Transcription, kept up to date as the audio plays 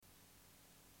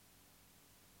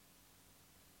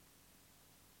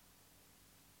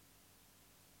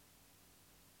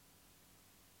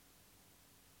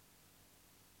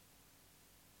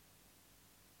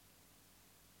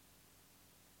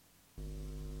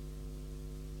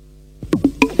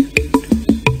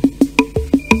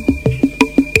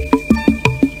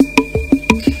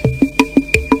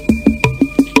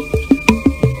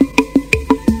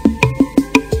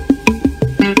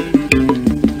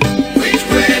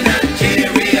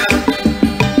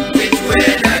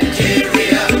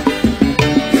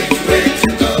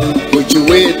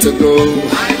to go.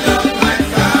 I love my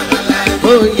fatherland.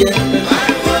 Oh yeah, I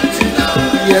want to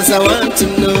know. yes I want to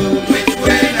know. Which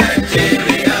way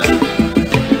Nigeria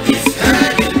is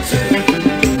heading to?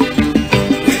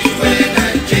 Which way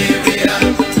Nigeria?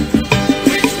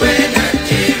 Which way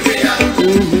Nigeria?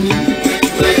 Which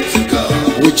way to go?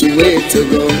 Which way to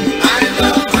go? I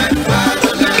love my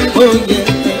fatherland. Oh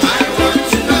yeah, I want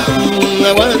to know.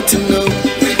 I want to know.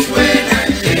 Which way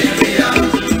Nigeria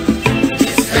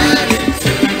is heading to?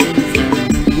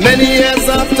 Many years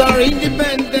after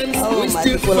independence, Oh, we my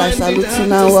still people, I find it salute you hard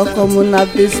now. to Welcome stand. on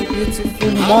this beautiful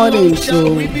How morning long shall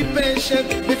to we be patient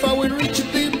before we reach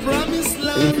the promised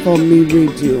land? Inform Me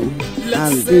Radio, Let's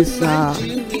and save this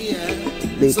Nigeria,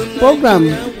 the so program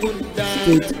Nigeria won't die.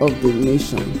 State of the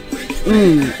Nation.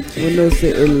 We know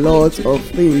say a lot of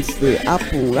things they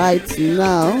happen right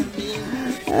now.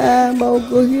 But we'll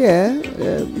go here.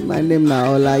 My name na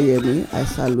Olayemi. I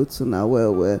salute you now.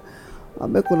 Well. I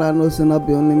make una know say not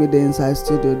be only me dey inside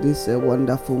studio this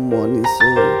wonderful morning. So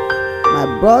my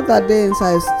brother dey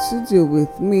inside studio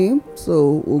with me.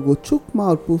 So we go chook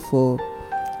mouth put for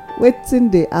wetin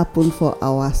dey happen for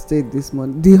our state this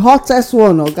morning. The hottest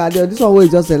one, oga, this one wey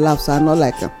just dey laugh, so I no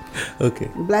like am. Okay.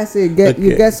 You be like say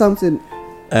you get something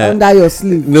under your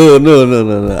sleeve. No.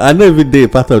 I know every day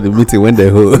part of the meeting when they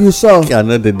hold. You sure? I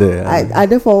know they there. I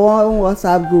dey for one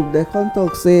WhatsApp group. They come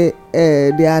talk say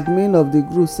the admin of the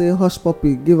group say hush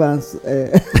puppy give us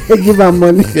give am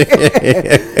money.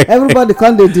 Everybody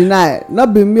come dey deny.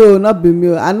 Not be me.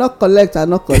 I not collect. Na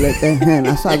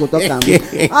so I go talk am.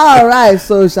 All right,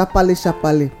 so sharply.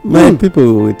 My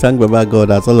people, we thank Baba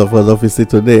God as all of us obviously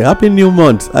today. Happy new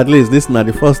month. At least this is not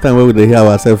the first time we will hear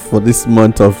ourselves for this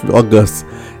month of August.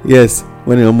 Yes,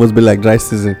 when it almost be like dry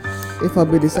season. If I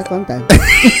be the second time.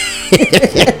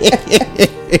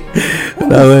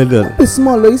 Now well done. Be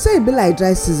small. You say it be like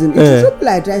dry season. It should be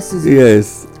like dry season.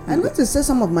 Yes. I notice say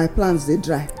some of my plants they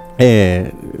dry.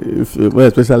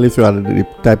 Especially if you are the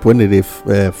type when they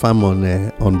farm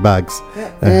on bags,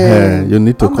 you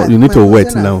need to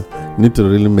wet now. You need to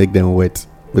really make them wet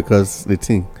because the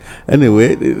thing.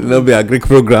 Anyway, it will not be a Greek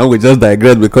program. We just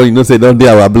digress because you know say don't be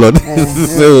our blood,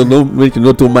 so no make you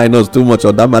know too minus too much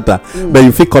on that matter. But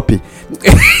you feel copy.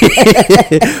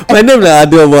 My name is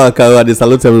Adeomo Akawa. I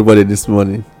salute everybody this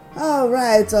morning. All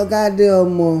right, Oga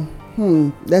Adeomo.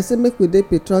 They say make we dey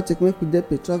patriotic.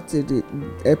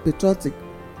 Patriotic.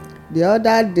 The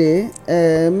other day,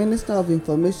 Minister of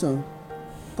Information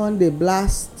come dey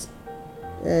blast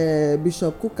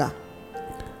Bishop Kuka.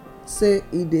 Say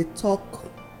e dey talk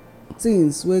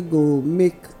things wey go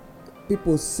make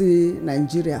people see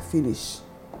Nigeria finish.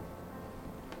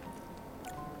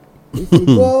 If you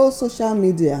go social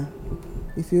media,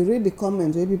 if you read the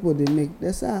comments wey people dey make,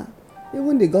 they say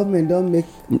even the government don make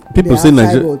people say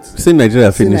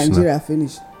Nigeria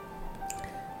finish.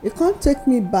 It can't take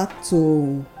me back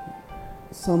to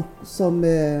some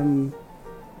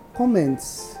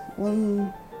comments.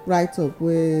 One write-up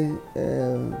where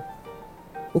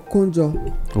Okonjo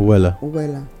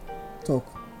Owela talk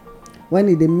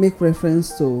when they make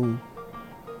reference to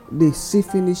the sea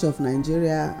finish of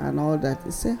Nigeria and all that.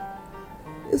 He say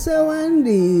when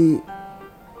the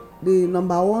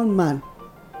number one man,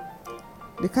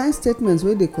 the kind statements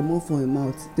wey dey comot from him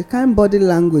mouth, the kind body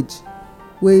language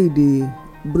wey e dey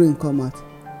bring come out,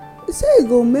 e say e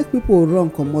go make people run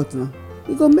comot now.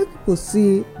 E go make people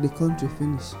see the country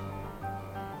finish.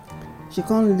 She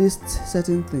come list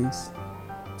certain things,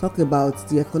 talk about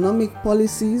the economic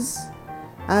policies,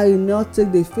 how e not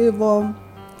take dey favour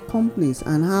companies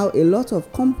and how a lot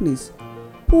of companies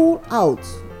pull out,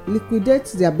 liquidate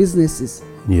their businesses.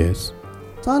 Yes.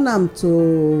 Turn am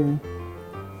to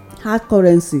hard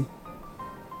currency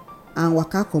and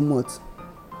waka comot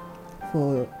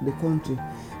for the country.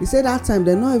 He say that time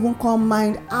dem no even come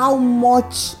mind how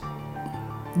much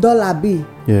dollar be.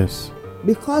 Yes.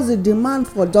 Because the demand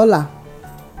for dollar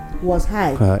was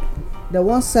high. They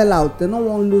wan sell out. They no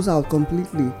wan lose out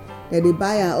completely. They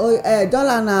buy am.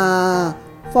 Dollar na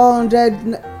 400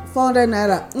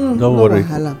 naira. Don't worry,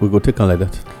 we go take am like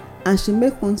that. And she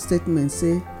make one statement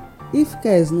say if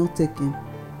care is not taken,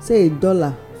 say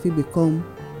 $1 fit become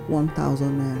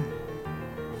 1,000 naira.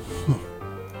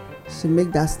 She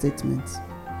make that statement,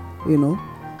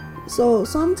 so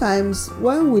sometimes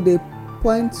when we dey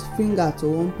point finger to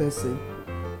one person,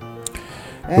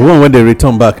 the one when they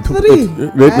return back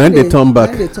when they turn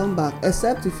back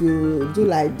except if you do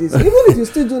like this. Even if you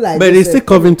still do like but this, it's still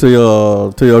covering to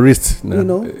your wrist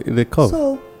now. They cover.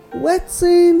 So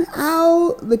wetin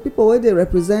how the people wey dey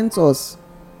represent us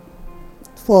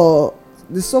for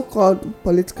the so-called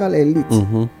political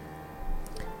elite,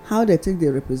 how they take dey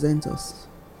represent us,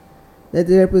 that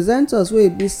dey represent us wey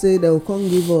be say they go come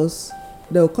give us,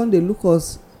 they go come dey look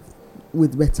us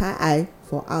with better eye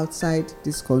for outside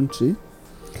this country.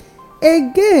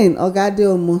 Again, oga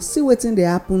adeomo, see wetin dey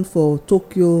happen for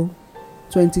Tokyo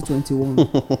 2021.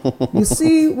 You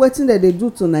see wetin dem dey do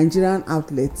to Nigerian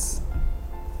outlets.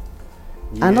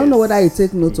 Yes. I don't know whether you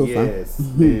take note of am. Yes,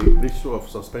 the issue of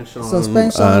suspension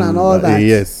and all that.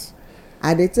 Yes,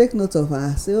 I dey take note of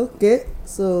am. I say okay,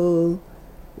 so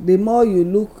the more you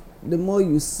look, the more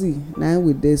you see. Na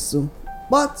we dey so.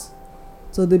 But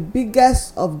so the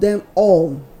biggest of them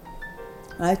all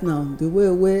right now, the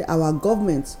way our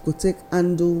government go take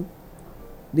handle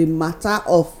the matter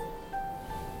of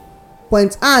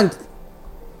point hand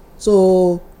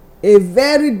to a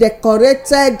very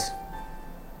decorated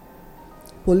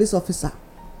police officer.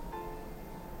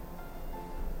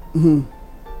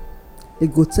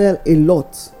 It go tell a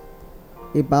lot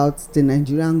about the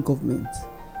Nigerian government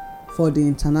for the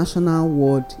international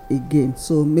world again.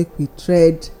 So make we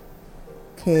tread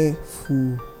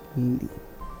carefully.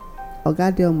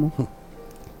 Oga Adeomo,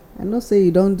 I know say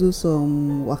you don do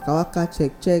some waka waka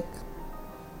check.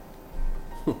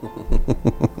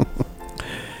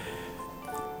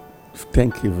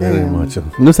 Thank you very much.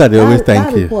 No sir, they always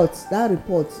thank you. That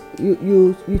report,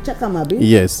 you check am abi?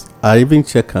 Yes, I even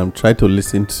check am, try to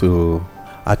listen to.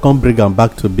 I can't bring am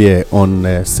back to bear on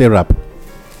SERAP.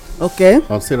 Okay.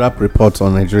 On SERAP reports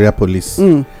on Nigeria police.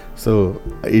 So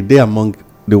it dey among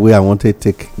the way I want to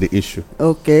take the issue.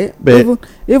 Okay. But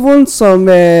even some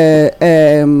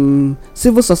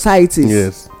civil societies.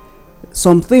 Yes.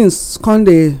 Some things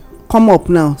come up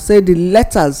now. Say the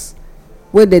letters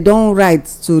where they don't write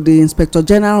to the Inspector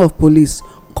General of Police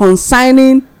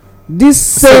concerning this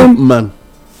same man,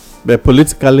 but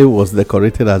politically was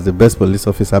decorated as the best police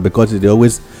officer because they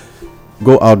always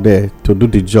go out there to do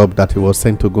the job that he was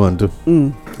sent to go and do.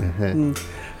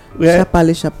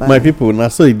 Well, sharply. My people, now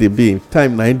so it dey be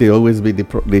time now they always be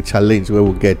the challenge where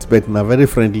we get, but na very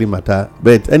friendly matter.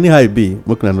 But anyhow it be,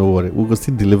 make no worry, we go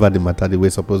still deliver the matter the way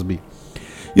it's supposed to be.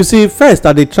 You see, first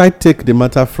they try to take the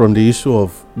matter from the issue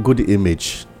of good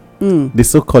image, the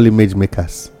so-called image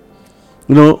makers.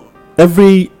 You know,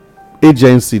 every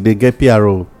agency they get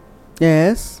PRO.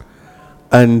 Yes.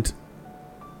 And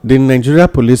the Nigeria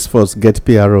Police Force get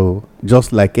PRO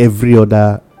just like every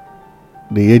other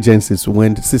the agencies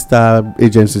sister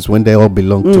agencies when they all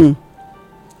belong to.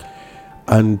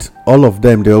 And all of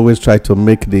them, they always try to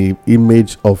make the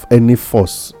image of any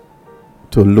force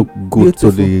to look good to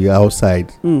the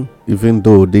outside, even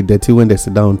though the dirty when they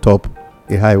sit down on top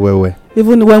a high way.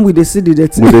 Even when we see the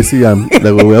dirty, we see them.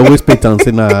 We always pay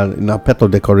attention in a pet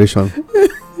of decoration.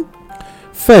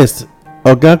 First,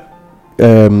 Oga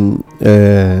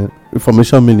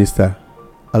Information Minister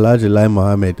Alhaji Lai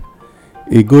Mohammed,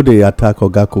 he go dey attack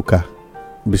Oga Kuka,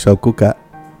 Bishop Kuka,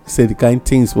 say the kind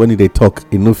things when they talk,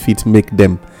 it no fit make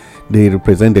them. They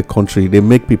represent the country. They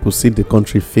make people see the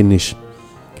country finish.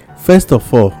 First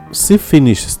of all, see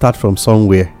finish start from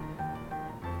somewhere.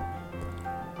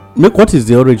 What is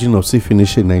the origin of see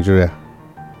finish in Nigeria?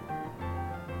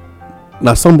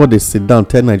 Now somebody sit down,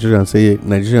 tell Nigerians, say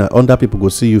Nigeria, other people go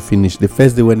see you finish. The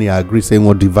first day when they agree saying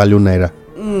what devalue Naira.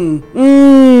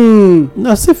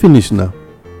 Now see finish now.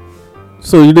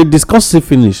 So you dey discuss see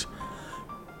finish.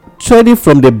 Trading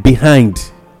from the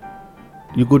behind.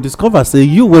 You go discover say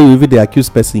you when you even the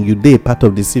accused person, you dey part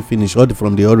of the see finish or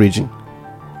from the origin.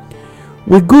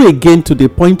 We go again to the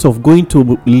point of going to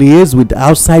liaise with the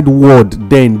outside world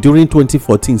then during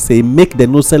 2014 say make the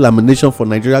no sell ammunition for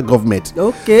Nigeria government.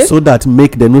 Okay. So that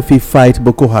make the no fit fight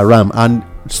Boko Haram and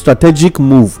strategic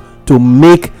move to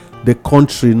make the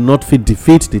country not fit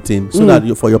defeat the thing so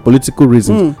that for your political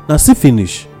reasons. Now see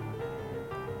finish.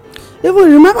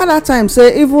 Even remember that time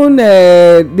say even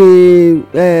the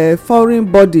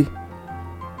foreign body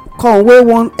come wey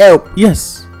wan help.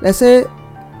 Yes. They say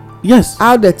yes.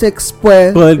 How they take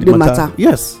spoil the matter.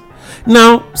 Yes.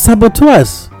 Now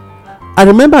saboteurs. I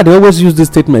remember they always use this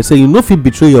statement say you no fit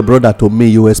betray your brother to me.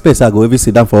 You expect I go ever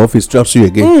sit down for office trust you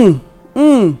again.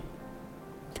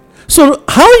 So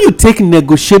how you take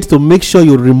negotiate to make sure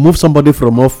you remove somebody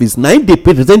from office? Now they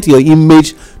present your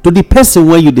image to the person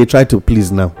where you they try to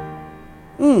please now.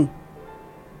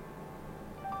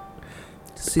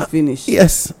 See finish.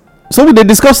 Yes. So we dey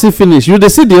discuss see finish. You dey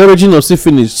see the origin of see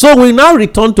finish. So we now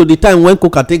return to the time when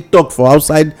Kuka take talk for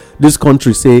outside this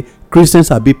country say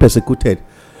Christians are being persecuted.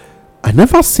 I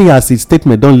never see as his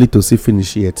statement don't lead to see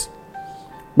finish yet.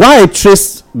 Why I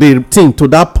trace the thing to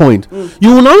that point,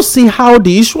 you will now see how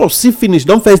the issue of see finish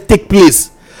don't first take place.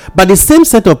 But the same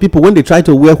set of people when they try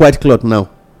to wear white cloth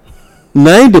now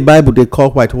in the Bible they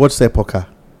call white what sepulchre.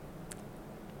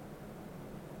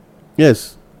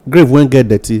 Yes, grave won't get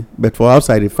dirty, but for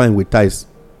outside, it fine with ties.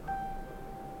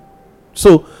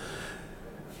 So,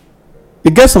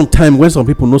 it gets some time when some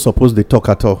people not supposed they talk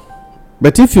at all.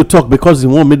 But if you talk because you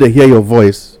want me to hear your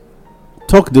voice,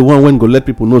 talk the one when go let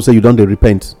people know say you don't they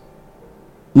repent.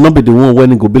 Not be the one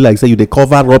when it go be like say you they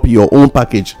cover up your own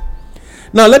package.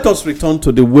 Now let us return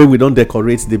to the way we don't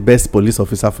decorate the best police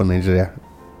officer for Nigeria,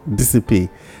 DCP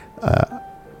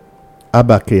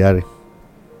Abba Kyari.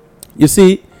 You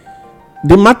see,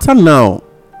 the matter now,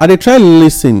 I dey try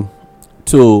listen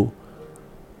to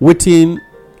waiting.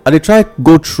 I dey try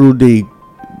go through the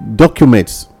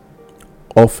documents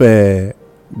of the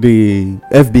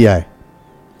FBI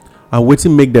and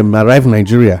waiting make them arrive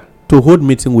Nigeria to hold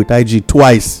meeting with IG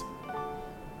twice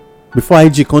before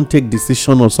IG can't take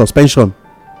decision on suspension.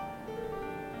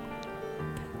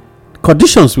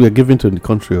 Conditions were given to the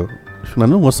country. If I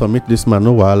don't want to submit this man,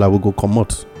 no wahala, we go come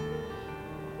out.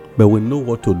 But we know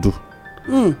what to do.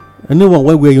 Anyone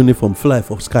when wear uniform fly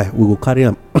for sky, we will carry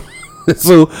him.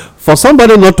 So for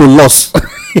somebody not to lose,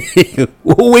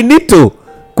 we need to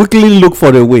quickly look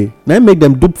for a way. Now make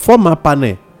them do former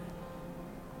panel.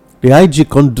 The IG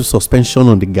can't do suspension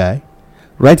on the guy,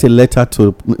 write a letter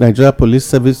to Nigeria Police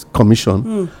Service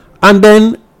Commission, and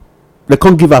then they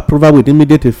can't give approval with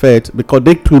immediate effect because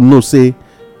they too know say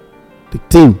the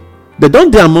team. They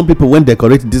don't dare among people when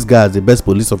decorate this guy as the best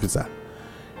police officer.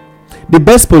 The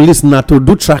best police now to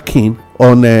do tracking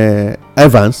on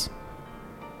Evans.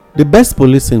 The best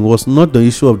policing was not the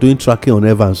issue of doing tracking on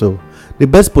Evans. So the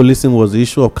best policing was the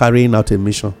issue of carrying out a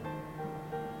mission.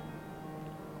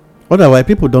 Otherwise,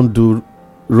 people don't do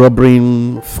robbery,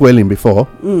 fueling before.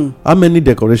 How many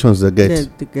decorations they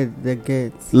get? They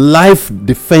get Life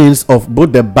defense of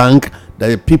both the bank,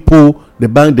 the people, the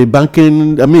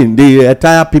banking. I mean, the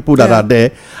entire people that are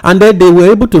there, and then they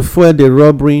were able to fuel the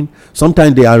robbery.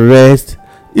 Sometimes they arrest.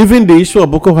 Even the issue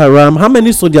of Boko Haram. How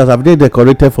many soldiers have they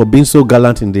decorated for being so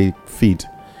gallant in the field?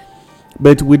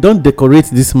 But we don't decorate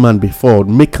this man before.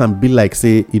 Make him be like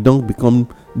say he don't become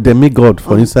demigod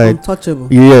for inside. Untouchable.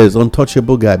 Yes,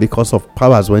 untouchable guy because of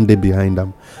powers when they behind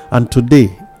them. And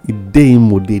today, they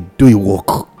do it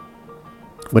work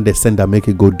when they send them make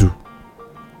it go do.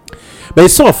 But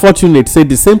it's so unfortunate. Say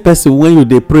the same person when you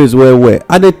they praise well,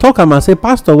 and they talk and say,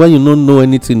 Pastor, when you don't know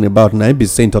anything about, now be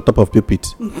saying on top of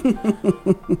pulpit.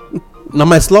 Now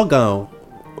my slogan.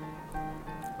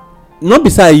 Not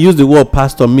beside I use the word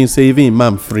pastor means say even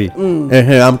imam free.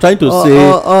 I'm trying to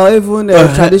say or even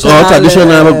traditional.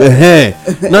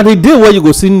 Now the day where you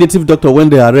go see native doctor when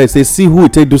they arrest, they see who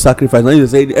take do sacrifice. Now you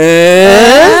say,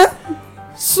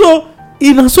 So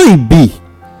it be.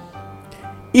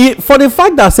 For the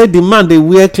fact that say the man they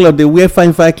wear cloth, they wear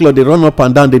fine cloth, they run up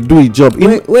and down, they do his job.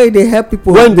 Where they help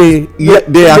people when they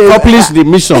accomplish the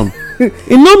mission.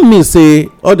 It not mean say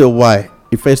otherwise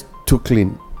if first too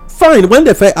clean. Fine, when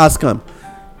they first ask him,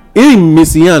 in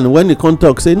Miss Yan, when he come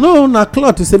talk, say no, na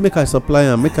cloth. He say make I supply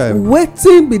him, make I.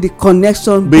 Wetin be the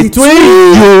connection between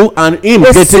you and him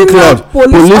getting cloth,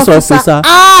 police officer,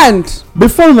 and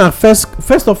before na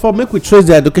first of all, make we trace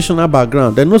their educational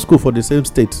background. They no school for the same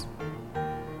state.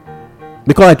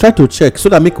 Because I try to check so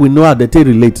that make we know how they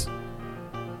relate.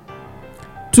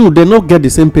 2, they not get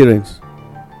the same parents.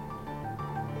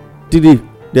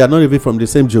 They are not even from the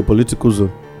same geopolitical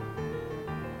zone.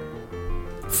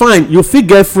 Fine, you fit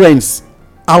get friends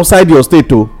outside your state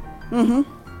too.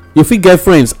 You fit get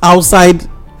friends outside,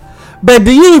 but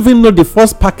do you even know the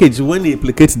first package when he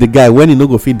implicates the guy when he no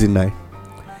go fit deny?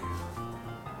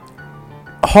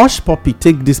 Hush Puppy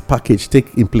take this package,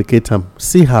 take implicate him.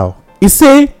 See how he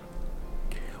say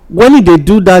when they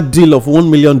do that deal of $1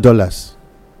 million,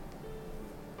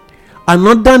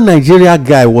 another Nigeria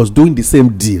guy was doing the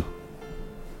same deal,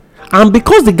 and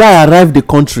because the guy arrived the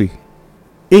country,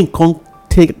 he can't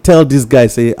tell this guy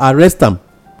say arrest him,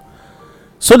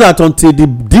 so that until the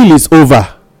deal is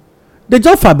over, they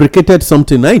just fabricated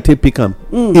something. Now he take pick him.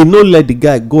 He no let the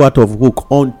guy go out of hook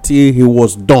until he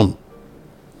was done.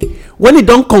 When he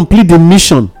don't complete the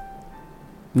mission,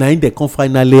 now they can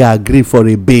finally agree for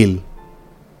a bail.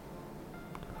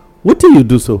 What do you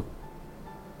do so?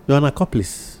 You're an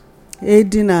accomplice.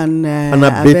 Aiding and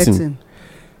abetting.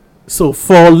 So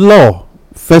for law,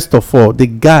 first of all, the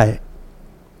guy,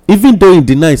 even though he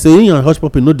denies, say he and Hush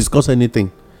Puppy no discuss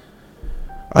anything,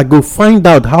 I go find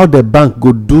out how the bank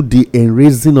go do the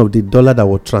erasing of the dollar that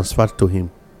was transferred to him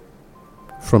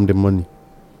from the money,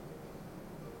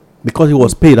 because he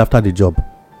was paid after the job.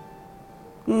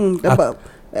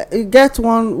 e get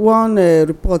one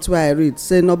report wey I read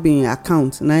say no be im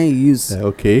account na im use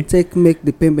okay take make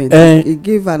the payment. E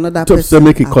give another to person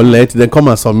make e collect then come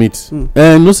and submit.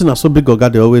 No say na so big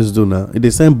oga dey always do now. E dey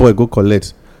send boy go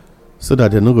collect so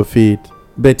that dem no go fit.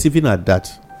 But even at that,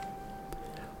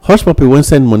 hush puppy wen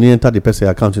send money enter the person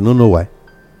account, you no know why.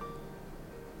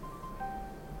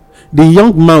 The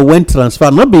young man went transfer,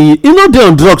 not be e no dey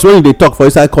on drugs when e dey talk for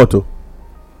inside court o.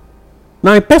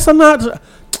 Na im personal.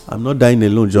 I'm not dying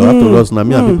alone, Joe. After us, now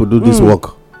me and people do this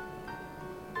work.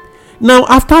 Now,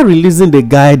 after releasing the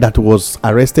guy that was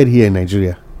arrested here in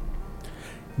Nigeria,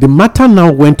 the matter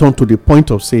now went on to the point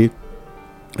of say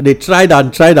they tried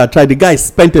and tried and tried. The guy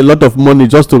spent a lot of money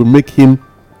just to make him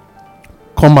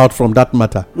come out from that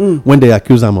matter when they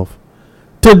accuse him of.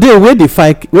 Today, where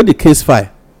the case file,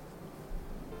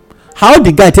 how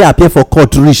the guy take appear for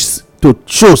court reach to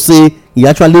show say he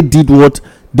actually did what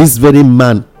this very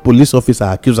man, police officer,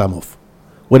 accused him of,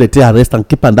 when they take arrest and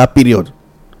keep on that period.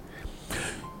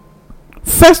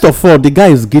 First of all, the guy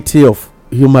is guilty of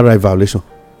human rights violation.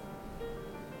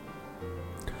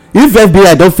 If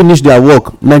FBI don't finish their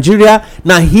work, Nigeria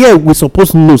now here we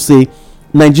supposed to know say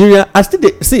Nigeria. I still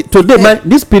see today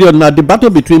this period now the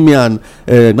battle between me and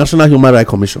National Human Rights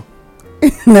Commission.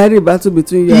 Na the battle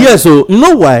between you. Yes, so you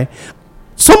know why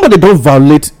somebody don't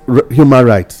violate human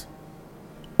rights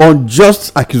on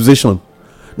just accusation.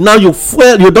 Now you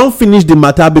don't finish the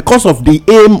matter because of the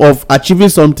aim of achieving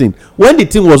something. When the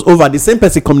thing was over, the same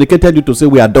person communicated you to say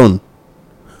we are done.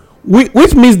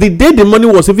 Which means the day the money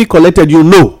was even collected, you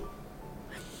know.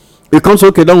 It comes,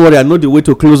 okay, don't worry, I know the way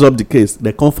to close up the case.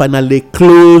 They can finally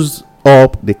close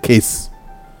up the case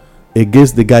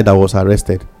against the guy that was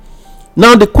arrested.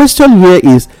 Now the question here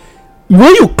is,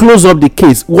 when you close up the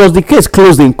case, was the case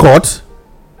closed in court?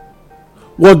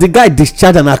 Was the guy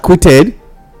discharged and acquitted?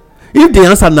 If the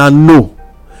answer now no,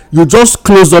 you just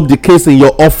close up the case in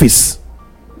your office.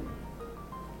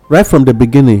 Right from the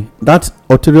beginning, that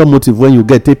ulterior motive when you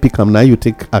get take pick am now you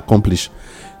take accomplish.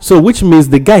 So which means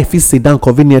the guy if he sit down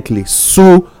conveniently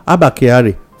sue Abba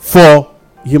Kyari for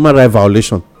human rights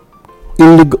violation,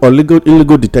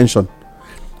 illegal detention.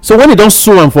 So when he don't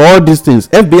sue him for all these things,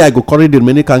 FBI go carry the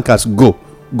remaining cancers go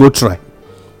try.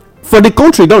 For the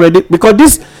country don't ready because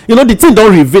this the thing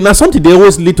don't reveal. Now something they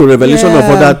always lead to revelation of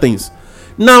other things.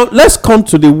 Now let's come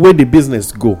to the way the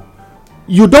business go.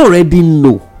 You don't already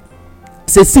know.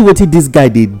 Say see what this guy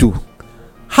they do.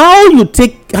 How he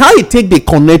take they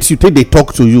connect you, take they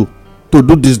talk to you to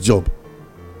do this job.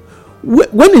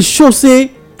 When it shows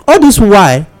say all this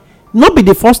why not be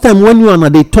the first time when you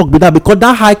and they talk with that because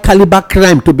that high caliber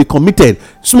crime to be committed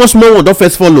small one don't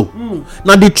first follow.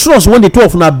 Now the trust when the two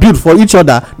of them build for each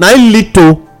other now it lead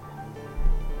to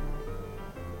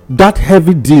that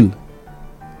heavy deal.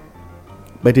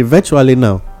 But eventually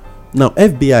now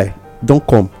FBI don't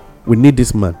come, we need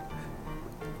this man.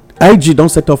 IG don't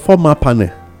set up formal panel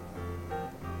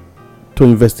to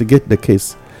investigate the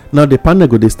case. Now the panel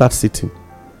go they start sitting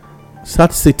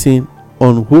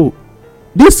on who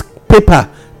this paper,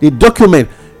 the document.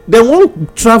 They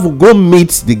won't travel go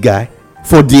meet the guy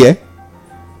for there.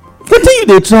 What do you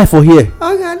they try for here?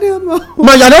 Okay,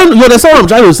 but you understand what I'm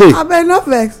trying to say? I bet not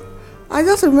vex. I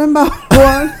just remember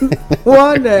one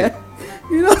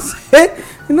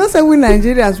say we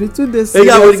Nigerians we too dey serious.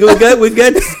 Yeah, we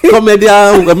get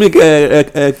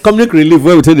comic relief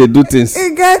when we say they do things.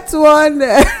 E get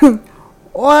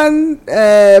one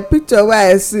picture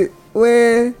where I see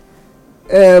where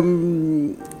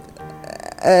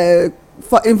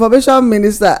for information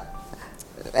minister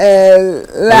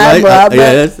Lai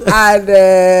Mohammed and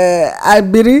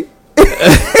Abiri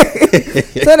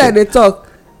so that they talk.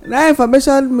 Now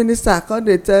information minister come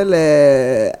dey tell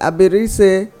Abiri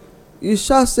say you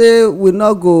sure say we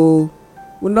no go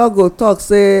talk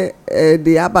say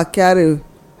the Abba Kyari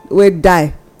wey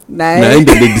die na they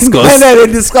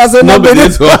discuss no be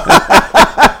this one.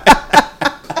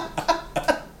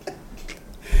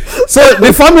 So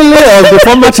the family of the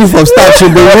former chief of staff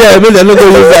should be here make dem no go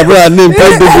use their brother name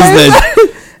take do business.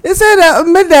 He said that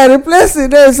make dem replace it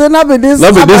there say no be this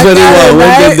very well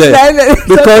wey get there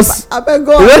because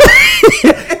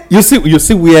you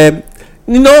see where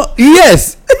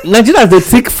yes Nigerians dey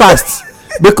think fast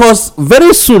because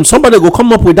very soon somebody go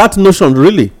come up with that notion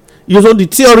really using the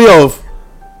theory of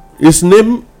his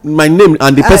name my name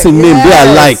and the person name they are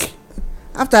alike.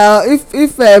 After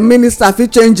if minister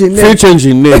fit change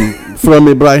im name from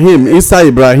Ibrahim Isa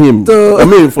Ibrahim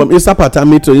from Isa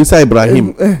Patami to Isa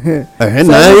Ibrahim. So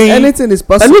anything is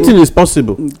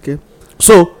possible. Okay.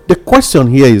 So the question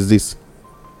here is this.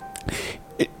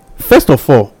 First of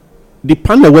all, the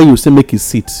panel where you say make it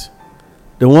sit,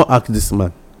 they won't ask this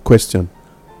man question.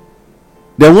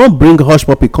 They won't bring hush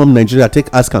puppy come Nigeria take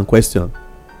ask am question.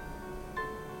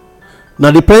 Now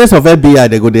the presence of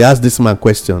FBI, they ask this man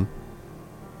question.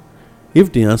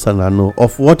 If the answer na no,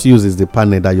 of what use is the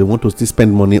panel that you want to still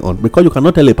spend money on? Because you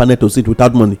cannot tell a panel to sit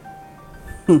without money.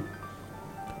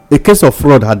 A case of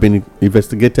fraud had been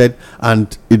investigated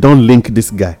and it don't link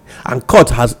this guy. And court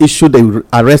has issued a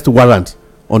arrest warrant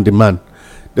on the man.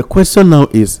 The question now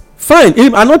is, fine,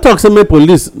 if I not talk say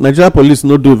Nigeria police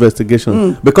no do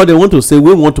investigation because they want to say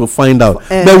we want to find out.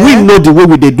 But we know the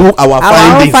way they do our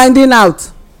findings. Finding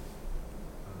out.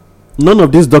 None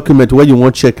of this document where you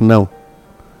want check now.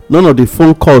 None of the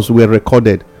phone calls were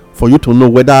recorded for you to know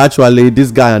whether actually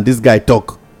this guy and this guy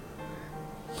talk.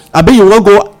 I bet you won't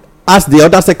go ask the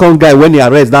other second guy when he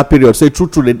arrest that period. Say true,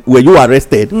 were you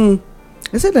arrested?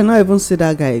 They said they not even see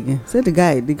that guy again. Say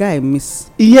the guy miss.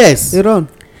 Yes. He run.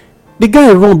 The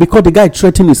guy run because the guy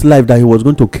threatened his life that he was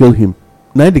going to kill him.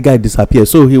 Now the guy disappeared.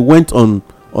 So he went on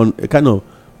a kind of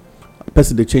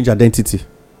person they change identity.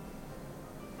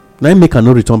 Now he make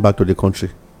no return back to the country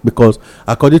because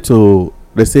according to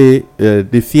they say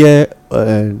the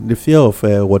fear of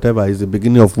whatever is the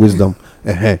beginning of wisdom.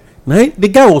 Now the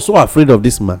guy was so afraid of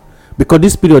this man because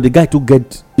this period the guy to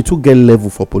get level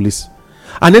for police,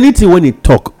 and anything when he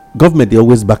talk, government they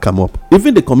always back him up.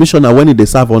 Even the commissioner when they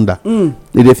serve under,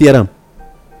 they fear him.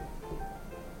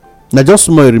 Now just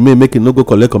small remain making no go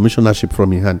collect commissionership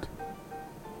from his hand.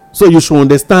 So you should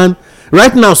understand.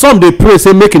 Right now, some they pray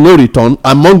say making no return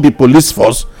among the police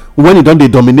force when it don't they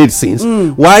dominate scenes.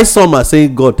 Why some are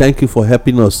saying, God, thank you for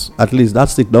helping us. At least that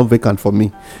seat don't vacant for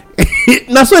me.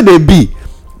 That's where they be.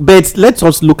 But let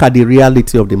us look at the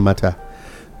reality of the matter.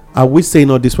 Are we saying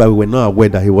all this while we were not aware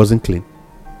that he wasn't clean?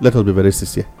 Let us be very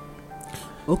sincere.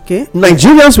 Okay.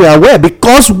 Nigerians were aware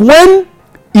because when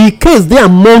he case they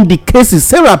among the cases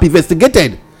Serap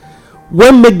investigated,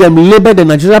 when make them label the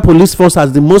Nigeria police force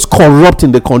as the most corrupt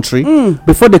in the country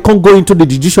before they can't go into the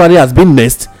judiciary as being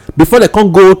next, before they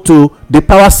can't go to the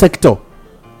power sector.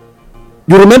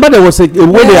 You remember there was a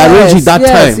way they arranged it that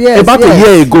time about a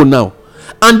year ago now,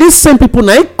 and these same people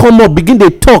now come up begin they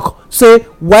talk say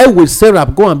why will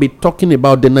Serap go and be talking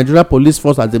about the Nigeria police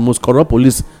force as the most corrupt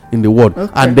police in the world,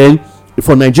 and then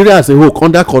for Nigeria as a whole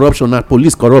under corruption and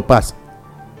police corrupt pass.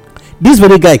 This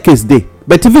very guy case day.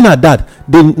 But even at that,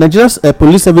 the Nigeria's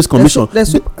Police Service Commission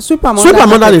sweep him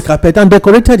under the carpet and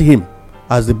decorated him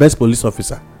as the best police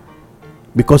officer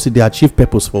because they achieved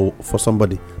purpose for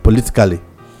somebody politically.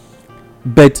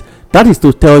 But that is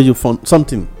to tell you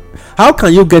something. How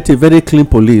can you get a very clean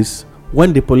police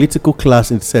when the political class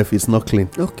itself is not clean?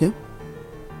 Okay.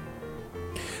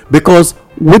 Because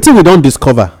what we don't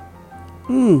discover,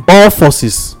 all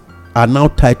forces are now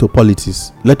tied to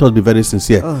politics. Let us be very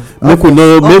sincere. Make we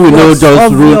know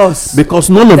just rule because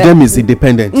none of them is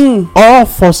independent. All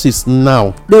forces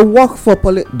now they work for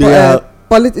that's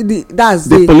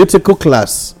the political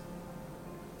class.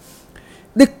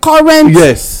 The current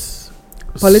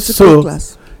political so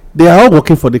class. They are all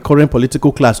working for the current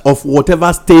political class of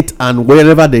whatever state and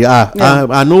wherever they are.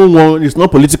 I know it's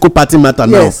not political party matter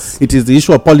now. It is the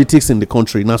issue of politics in the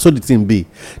country. Now, so the thing be.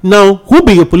 Now, who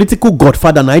be a political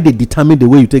godfather now they determine the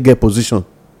way you take a position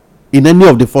in any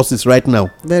of the forces right now?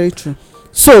 Very true.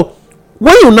 So,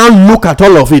 when you now look at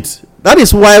all of it, that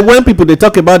is why when people they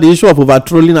talk about the issue of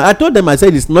overthrowing, I told them, I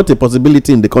said it's not a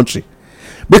possibility in the country.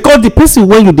 Because the person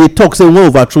when you they talk say one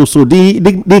overthrow, so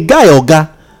the guy or guy,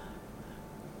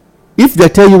 if they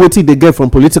tell you what they get from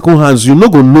political hands, you no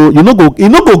go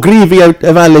agree if he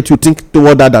ever let you think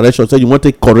toward that direction. So you want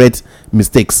to correct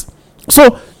mistakes.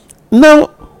 So now,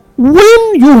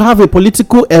 when you have a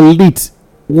political elite,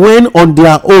 when on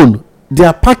their own,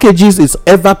 their packages is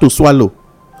ever to swallow,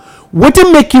 what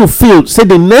it make you feel? Say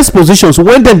the next positions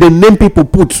when then the name people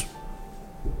put.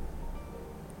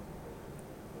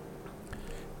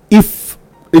 If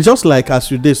it's just like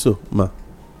as you did so, ma.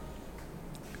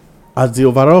 As the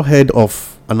overall head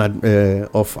of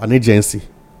an agency,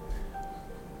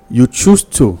 you choose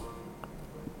to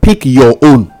pick your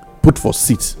own, put for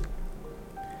seat.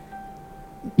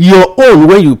 Your own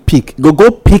when you pick,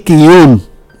 go pick your own,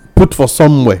 put for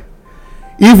somewhere.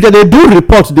 If they do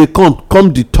report, they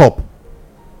come the top.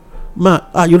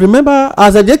 You remember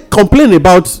as I just complain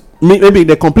about me, maybe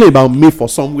they complain about me for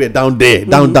somewhere down there,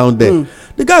 down there.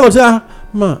 The guy will say,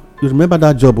 you remember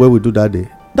that job where we do that day?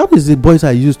 That is the boys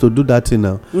I used to do that thing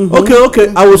now.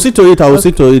 Okay. I will see to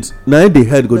it. Now the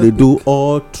head go they do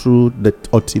all through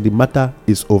until the matter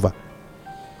is over.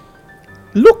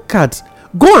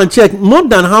 Go and check more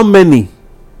than how many.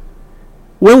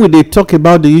 When they talk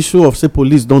about the issue of say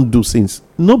police don't do things,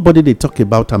 nobody they talk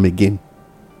about them again.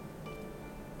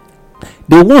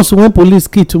 The ones when police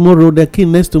kill tomorrow, they kill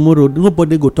next tomorrow,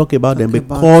 nobody go talk about them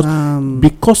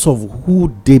because of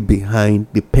who they behind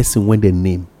the person when they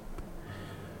name.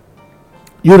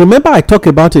 You remember I talked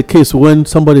about a case when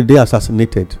somebody they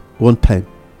assassinated one time.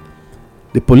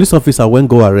 The police officer went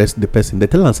go arrest the person. They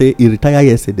tell him say he retired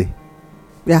yesterday.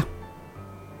 Yeah.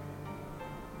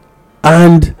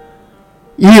 And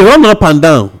he run up and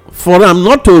down for him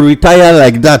not to retire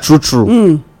like that.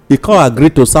 True. He can't agree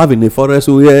to serve in the forest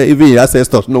where even his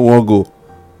ancestors no one go.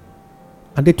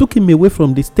 And they took him away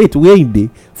from the state where he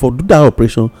did for do that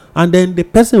operation, and then the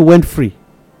person went free.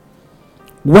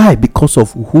 Why? Because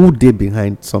of who they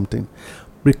behind something.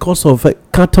 Because of a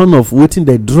carton of waiting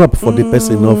they drop for the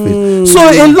person in office. So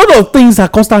a lot of things are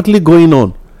constantly going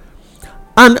on,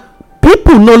 and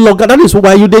people no longer. That is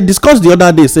why they discuss the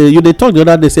other day. Say they talk the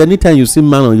other day. Say anytime you see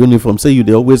man on uniform, say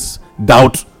they always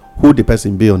doubt who the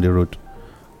person be on the road.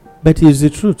 But it's the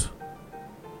truth.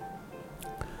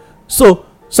 So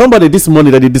somebody this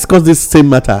morning that they discussed this same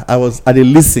matter, I dey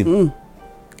listen.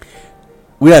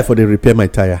 Where I for they repair my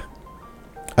tire,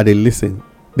 I dey listen.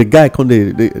 The guy come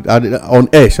on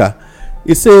air,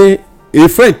 he say a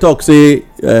friend talk say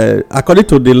according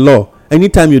to the law,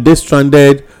 anytime you dey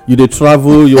stranded, you dey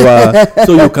travel, you are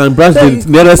so you can branch the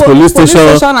nearest police station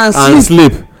and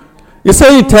sleep. You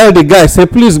say you tell the guy, say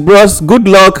please bros, good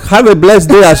luck, have a blessed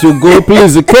day as you go.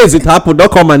 Please, in case it happen,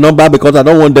 don't call my number because I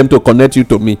don't want them to connect you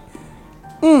to me.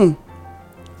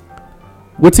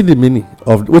 What's the meaning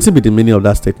of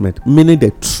that statement? Meaning they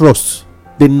trust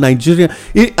the Nigerian.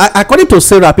 According to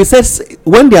Serap, he says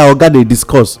when their oga they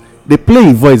discuss, they play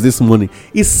a voice this morning.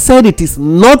 He said it is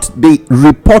not the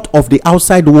report of the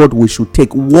outside world we should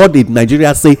take. What did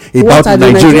Nigeria say about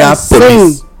Nigeria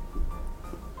police?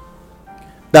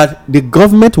 That the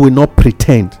government will not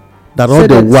pretend that all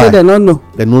the while they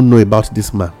don't know about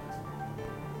this man.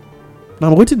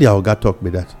 Now, what did the oga talk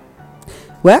with that?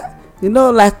 Well, you know,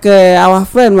 like our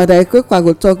friend Madam Ekwekwa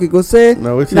go talk, he go say,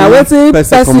 now wetin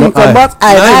person comot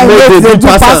eye wey dey do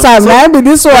pass am, na be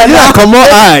this one. Yeah, comot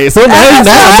eye. So now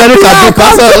America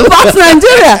do pass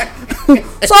Nigeria.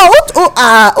 So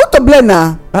who to blame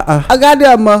now?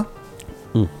 Agadiama.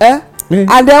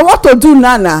 And then what to do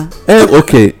now?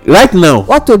 Okay, right now.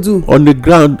 What to do? On the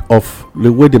ground of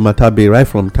the way the matter be, right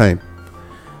from time.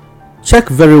 Check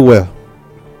very well.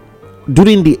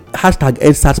 During the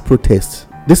 #EndSARS protest,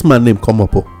 this man name come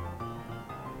up.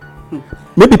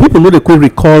 Maybe people know they could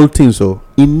recall things. So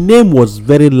his name was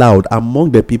very loud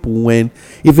among the people when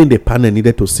even the panel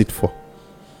needed to sit for.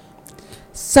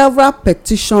 Several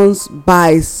petitions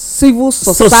by civil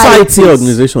society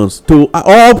organizations to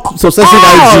all successive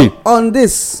IG on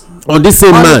this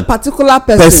same man, particular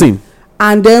person,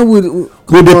 and then we dey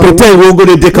pretend we go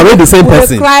to decorate the same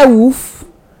person. We cry wolf.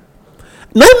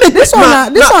 Now this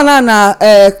one na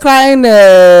crying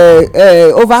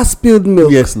over spilled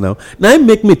milk. Yes, now it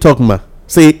make me talk ma.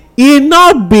 Say e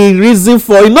not be reason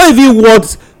for, e not even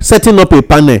worth setting up a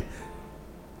panel.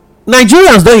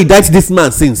 Nigerians don indict this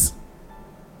man since.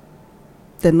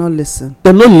 They not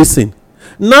listen.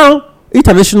 Now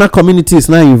international community is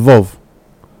now involved.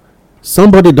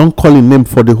 Somebody don't call him name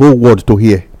for the whole world to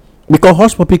hear, because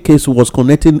hush puppy case was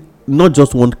connecting not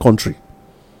just one country.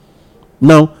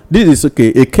 Now this is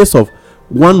a case of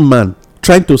one man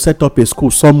trying to set up a school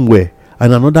somewhere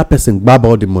and another person grab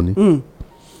all the money,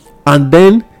 and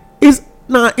then it's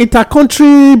now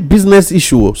inter-country business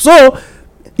issue. So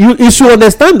you should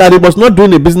understand that he was not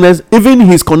doing a business, even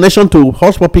his connection to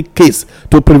hush puppy case,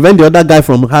 to prevent the other guy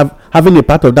from having a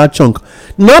part of that chunk.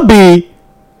 Not be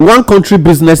one country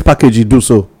business package he do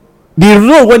so. The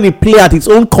role when he play at his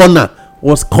own corner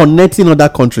was connecting other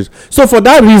countries. So for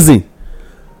that reason,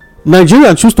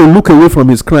 Nigerians choose to look away from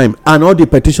his crime and all the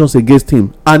petitions against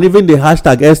him, and even the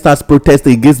 #EndSARS protest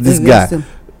against this guy.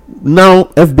 Now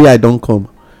FBI don't come.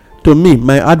 To me,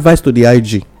 my advice to the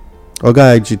IG,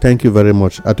 Oga IG, thank you very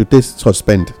much. I to take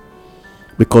suspend,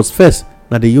 because first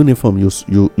now the uniform you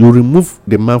remove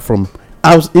the man from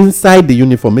inside the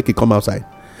uniform, make it come outside,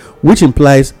 which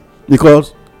implies,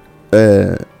 because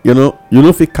you know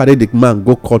if he carry the man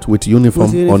go court with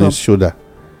uniform on his shoulder,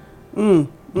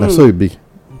 that's so it be.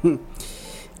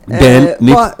 Then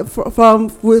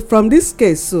from this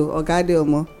case, so Oga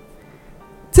Adeomo,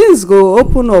 things go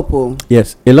open up.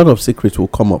 Yes, a lot of secrets will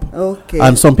come up. Okay,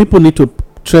 and some people need to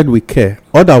tread with care,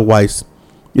 otherwise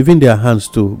even their hands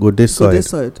too go dey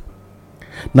soiled.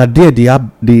 Now there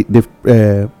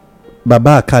the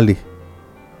Baba Akali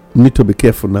need to be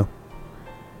careful now,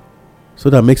 so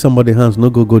that make somebody hands no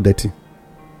go dirty,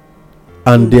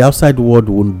 and the outside world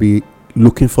won't be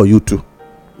looking for you too.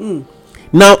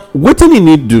 Now wetin you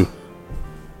need do,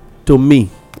 to me,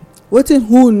 Wetin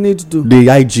who need do? The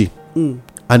IG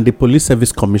and the Police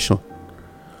Service Commission.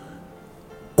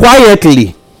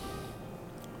 Quietly,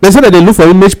 they say that they look for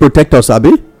image protectors, abi.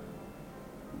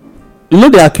 You know,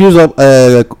 they accuse of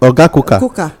Oga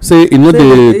Kuka. Say, you know,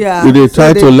 they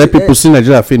try to let people see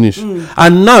Nigeria finish.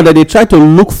 And now that they try to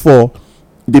look for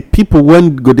the people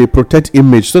when go they protect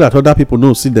image so that other people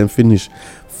don't see them finish.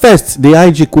 First, the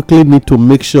IG quickly need to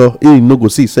make sure he no go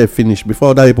see himself finish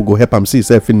before other people go help him see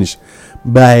himself finish.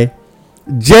 By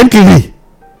gently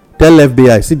tell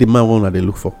FBI, see the man one that they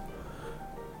look for.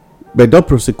 But don't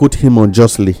prosecute him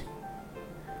unjustly.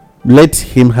 Let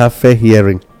him have fair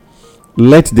hearing.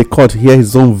 Let the court hear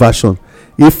his own version.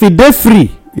 If he dey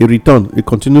free, he return. He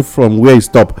continue from where he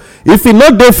stop. If he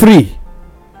not dey free,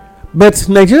 but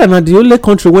Nigeria na the only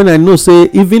country when I know say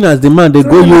even as the man dey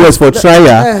go US for trial,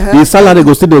 the salary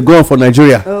go still dey go on for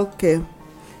Nigeria. Okay.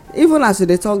 Even as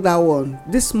they talk that one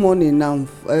this morning now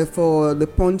for the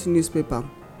Punch newspaper,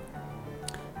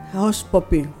 hush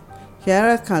puppy,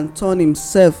 Kyari can turn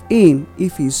himself in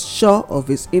if he's sure of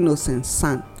his innocent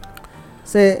son.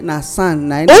 Say na son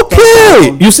na.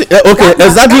 Okay, you see, okay,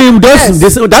 exactly.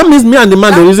 Yes. That means me and the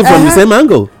man dey reason from the same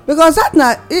angle. Because that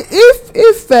na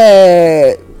if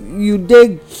you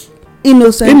dey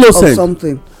innocent of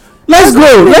something. Let's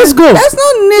go. There's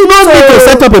no need to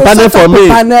set up a panel for me.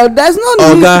 There's no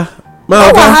need.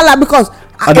 No wahala because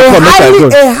a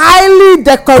highly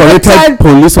decorated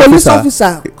police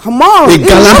officer. Come on, a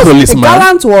gallant policeman. A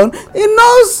gallant one. He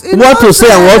knows what to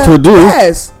say and what to do.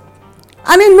 Yes,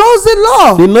 and he knows the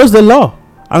law. He knows the law.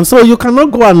 And so you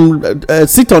cannot go and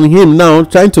sit on him now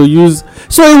trying to use.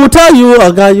 So he will tell you,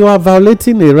 Oga, you are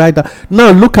violating a right.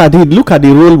 Now look at it. Look at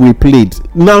the role we played.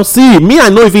 Now see, me, I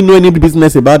don't even know any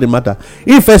business about the matter.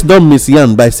 He first done Miss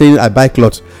Yan by saying I buy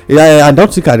clothes. I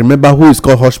don't think I remember who is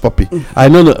called Hush Puppy. I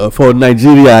know for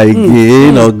Nigeria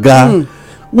again, Oga.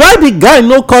 Why the guy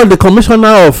no call the commissioner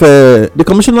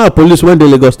of police when they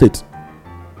Lagos State?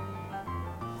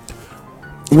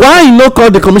 Why he no call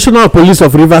the commissioner of police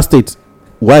of Rivers State?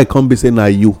 Why can't be saying are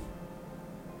you?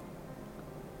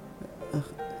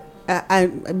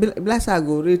 Bless I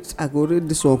go read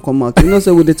this one come out. You know,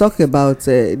 so we dey talk about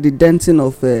the denting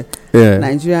of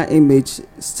Nigerian image.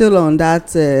 Still on that,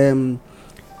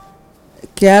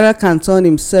 Kyari can turn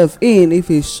himself in if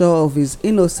he's sure of his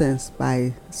innocence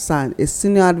by son. A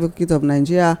senior advocate of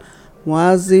Nigeria,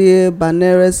 Muazi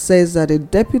Banere, says that the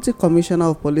Deputy Commissioner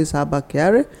of Police, Abba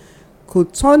Kyari,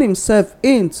 could turn himself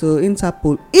into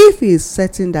Interpol if he is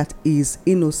certain that he is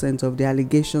innocent of the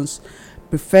allegations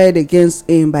preferred against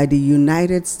him by the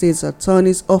United States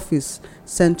Attorney's Office,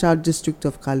 Central District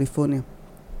of California.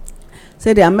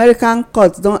 Say the American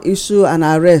court don't issue an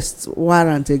arrest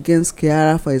warrant against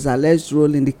Kyari for his alleged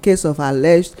role in the case of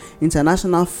alleged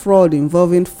international fraud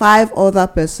involving 5 other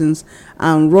persons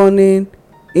and running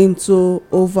into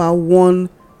over $1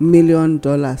 million.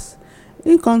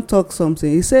 He can't talk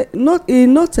something. He said he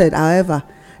noted, however,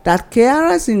 that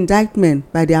Kyari's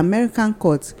indictment by the American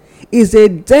court is a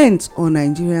dent on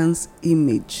Nigerians'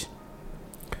 image.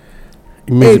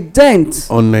 A dent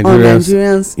on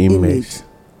Nigerians' image.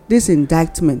 This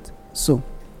indictment. So,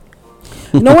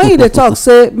 now when they talk,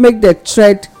 say make the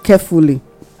tread carefully.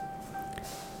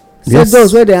 Say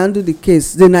those where they handle the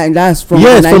case, that's from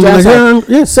the Nigerian side.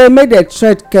 Yes. Say make the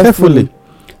tread carefully.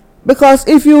 Because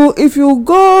if you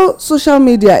go social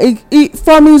media, it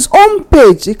from his own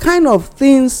page, the kind of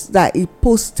things that he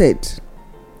posted,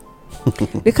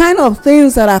 the kind of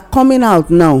things that are coming out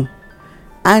now,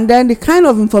 and then the kind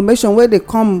of information where they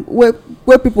come, where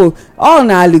people all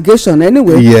an allegation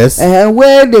anyway. Yes.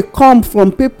 Where they come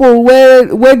from people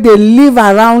where they live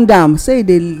around them. Say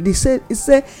they say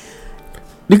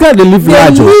the guy they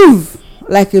live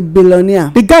like a billionaire.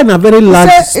 The guy na very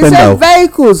large spender. He say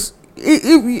vehicles.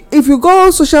 If you go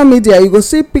social media, you go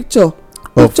see pictures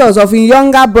of him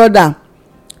younger brother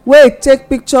where he take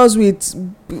pictures with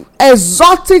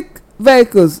exotic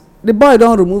vehicles. The boy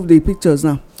don't remove the pictures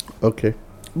now. Okay.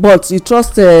 But you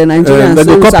trust Nigerians. But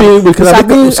the copy we can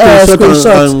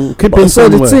screenshot and keep it so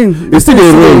somewhere. The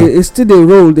thing it's still the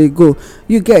roll they go.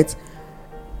 You get.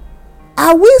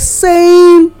 Are we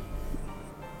saying?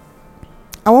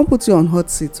 I won't put you on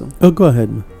hot seat. Oh, go ahead,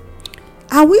 man.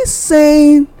 Are we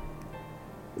saying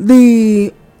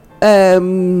the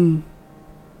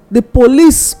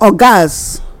police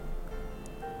ogas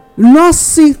not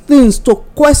see things to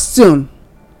question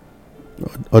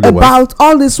about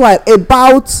all this while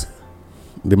about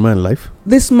the man life?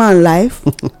 This man life.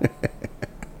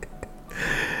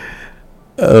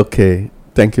 Okay,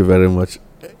 thank you very much.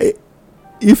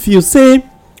 If you say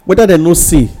whether they no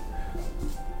see,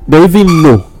 they even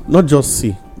know, not just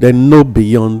see, they know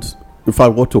beyond if I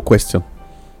were to question.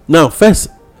 Now, first,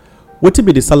 what will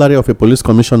be the salary of a police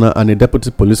commissioner and a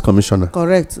deputy police commissioner?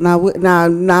 Correct. Now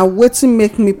wetin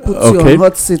make me put you on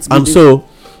hot seat. And so,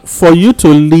 for you to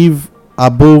live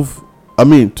above,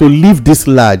 to live this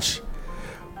large,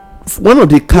 one of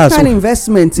the cars. Which kind of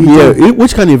investment?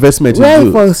 Which kind of investment? Where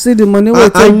you for see the money?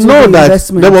 I know that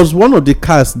there was one of the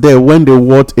cars there when they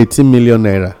worth 18 million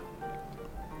naira.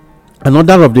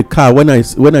 Another of the car when I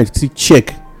see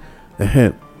check,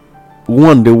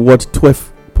 one they worth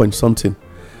 12 point something.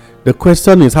 The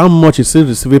question is, how much is he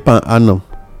receiving per annum?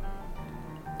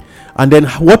 And then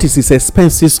what is his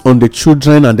expenses on the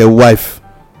children and the wife?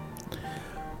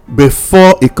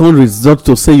 Before it can resort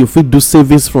to say you fit do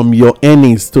savings from your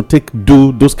earnings to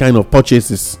do those kind of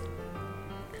purchases.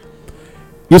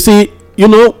 You see,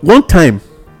 one time,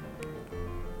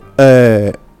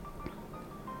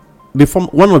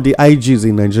 one of the IGs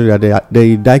in Nigeria,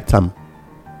 they indicted him.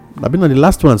 I've been on the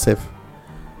last one, Seth.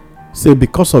 Say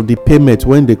because of the payment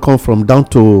when they come from down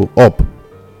to up,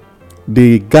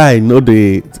 the guy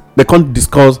they can't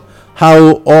discuss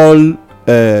how all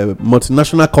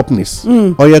multinational companies,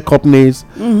 oil companies,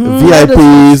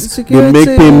 VIPs, they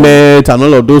make payment and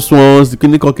all of those ones.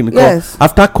 Yes.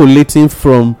 After collating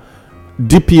from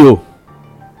DPO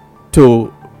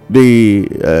to the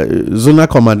zonal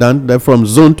commandant, then from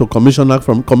zone to commissioner,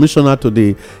 from commissioner to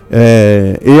the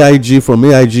AIG, from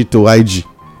AIG to IG.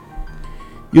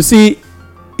 You see,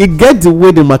 it gets the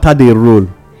way the matter they roll.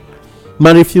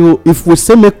 Man, if we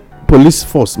say make police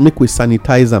force, make we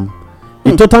sanitize them,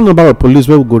 the total number of police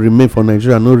where we go remain for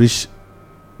Nigeria no reach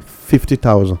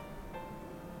 50,000.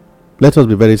 Let us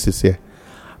be very sincere.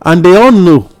 And they all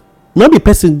know, not the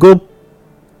person go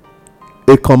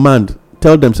a command,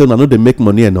 tell themselves I know they make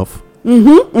money enough.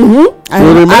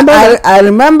 I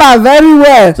remember very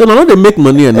well. So now they make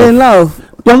money enough.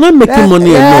 You're not making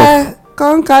money enough.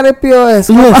 Can't carry POS.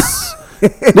 Yes.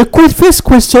 The first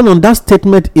question on that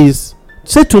statement is,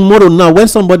 say tomorrow now when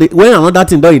another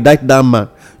thing don't indict that man,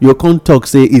 you can't talk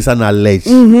say it's an alleged.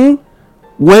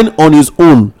 When on his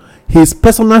own, his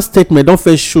personal statement don't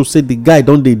first show say the guy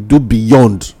don't they do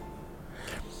beyond.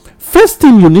 First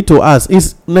thing you need to ask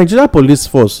is Nigeria Police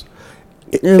Force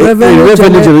a revenue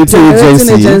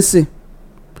generating agency.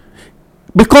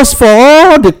 Because for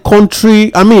all the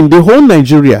country, the whole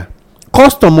Nigeria,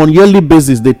 custom on yearly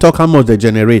basis they talk how much they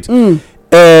generate. Immigration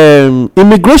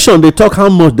they talk how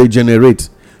much they generate.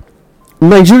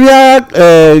 Nigeria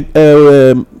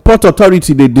Port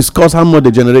Authority they discuss how much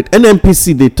they generate.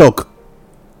 NNPC they talk.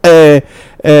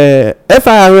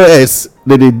 FIRS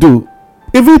they do.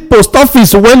 Even post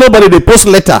office when nobody they post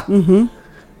letter.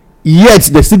 Yet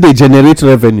they still they generate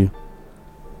revenue.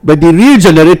 But the real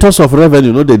generators of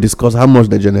revenue, they discuss how much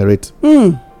they generate.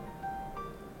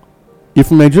 If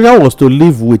Nigeria was to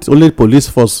live with only police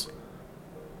force,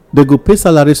 they go pay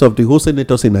salaries of the whole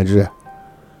senators in Nigeria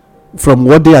from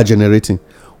what they are generating.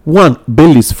 One,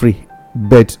 bail is free,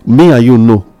 but me and you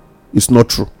know it's not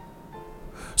true.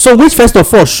 So which first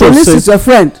of all shows police is your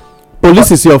friend.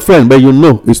 Police is your friend, but you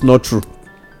know it's not true.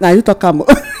 Now you talk about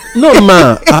no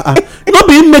man. Not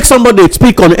be make somebody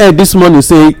speak on air this morning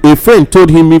say a friend told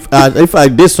him if I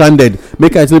dey stranded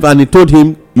make I sleep, and he told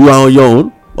him you are on your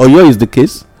own, or your is the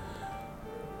case.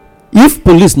 If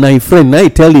police na a friend, now he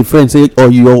tell a friend say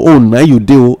or your own, now you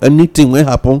do anything when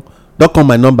happen, don't call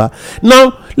my number.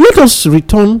 Now let us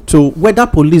return to whether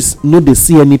police know they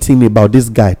see anything about this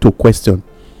guy to question.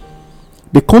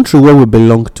 The country where we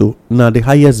belong to now the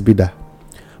highest bidder.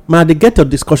 Man, they get a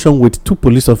discussion with two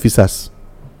police officers.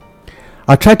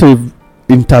 I try to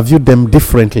interview them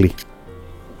differently.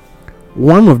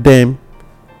 One of them,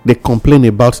 they complain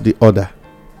about the other.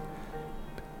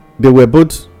 They were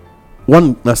both,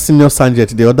 one a senior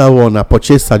sergeant, the other one a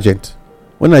purchase sergeant.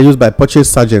 When I use by purchase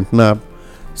sergeant, now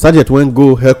sergeant when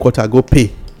go headquarters go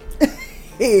pay.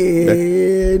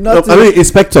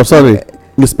 Inspector, sorry.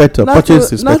 Inspector,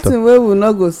 purchase inspector. Nothing where we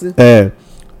not go see.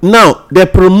 Now they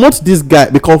promote this guy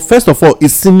because first of all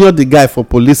he's senior the guy for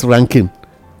police ranking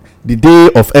the day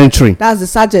of entering. That's the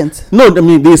sergeant. No,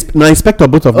 the inspector,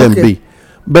 both of them be.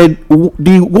 But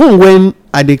the one when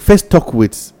I did first talk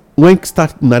with, when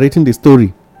start narrating the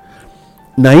story,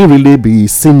 now he really be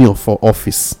senior for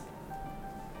office.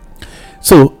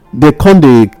 So they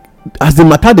come as the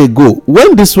matter they go.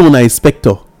 When this one are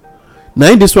inspector,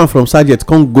 now this one from sergeant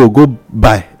come go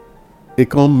by. They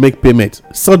can't make payment.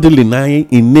 Suddenly now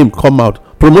in name come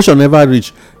out. Promotion never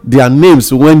reach. Their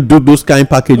names when do those kind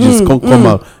packages come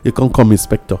out. You can't come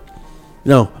inspector.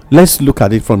 Now let's look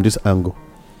at it from this angle.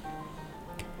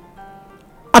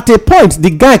 At a point, the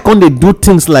guy can't do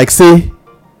things like say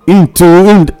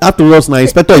after us now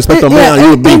inspector me and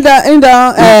you be in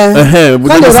the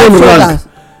with the same rank.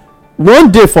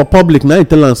 One day for public now, he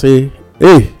tell am say,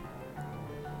 hey,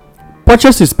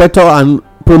 purchase inspector and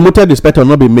promoted inspector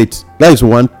not be mate. That is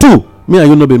one. Two, me and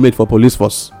you not be mate for police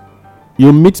force.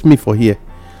 You meet me for here,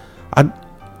 and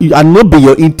not be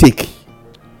your intake.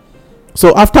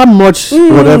 So after much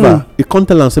whatever, he come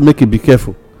tell am say make you be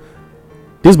careful.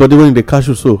 This body when they catch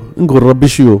you so, he go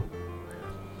rubbish you.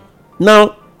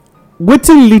 Now,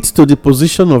 wetin leads to the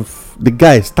position of the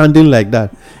guy standing like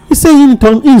that? He say in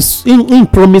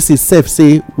promise himself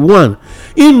say one,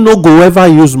 he no go ever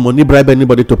use money bribe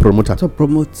anybody to promote am. To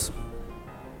promote.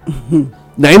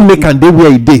 Na him make am dey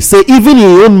where he dey. Say even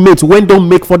him own mate when don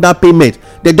make further payment,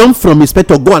 they don from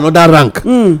inspector go another rank.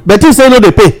 But he say no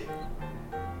dey pay.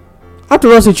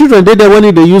 After all, the children dey there when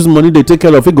he dey use money dey take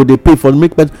care of, he go dey pay for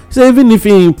make. But say even if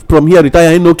he from here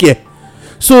retire, he no care.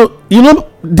 So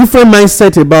different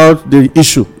mindset about the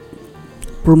issue.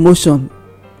 Promotion,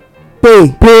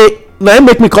 pay. Now it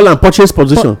make me call am purchase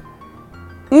position.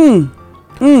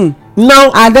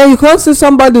 Now and then you come see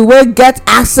somebody wey get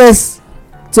access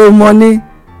to money,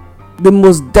 the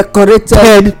most decorated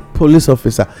head police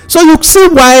officer. So you see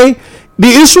why the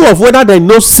issue of whether they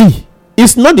no see,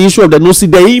 it's not the issue of they no see,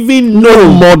 they even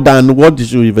know more than what they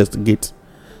should investigate.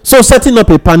 So setting up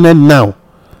a panel now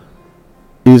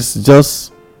is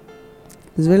just,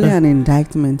 it's really an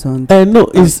indictment on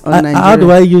no, it's on how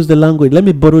do I use the language? Let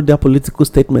me borrow their political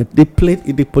statement. The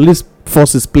police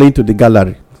force is playing to the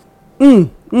gallery.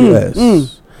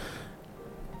 Yes.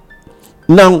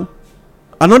 Now,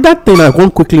 another thing I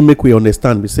want quickly make we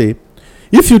understand, we say,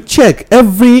 if you check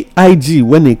every IG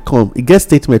when it come, it gets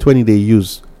statement when they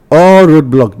use all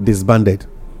roadblock disbanded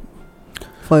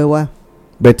for a while.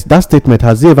 But that statement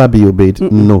has it ever been obeyed?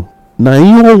 No. Now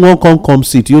you won't come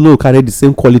sit, carry the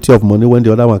same quality of money when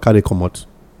the other one carry come out.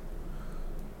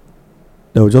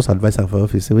 They will just advise her for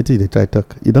office. Say, wait till they try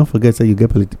talk. You don't forget, say you get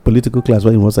political class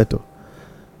when you want settle.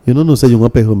 You don't know, say you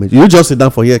want pay homage. You just sit down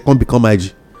for here, come become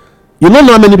IG. You don't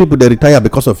know how many people they retire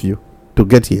because of you to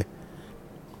get here.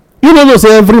 You don't know,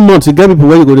 say every month you get people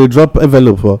where you go to drop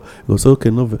envelope for. You go say,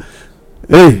 okay, no.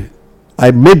 Hey,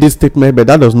 I made this statement, but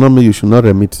that does not mean you should not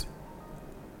remit.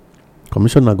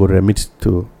 Commissioner go remit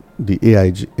to the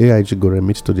AIG. AIG go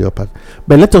remit to the upper.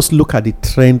 But let us look at the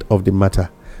trend of the matter.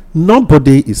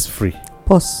 Nobody is free.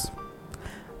 Pause.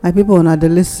 My people, now they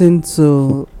listen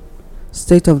to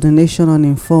State of the Nation on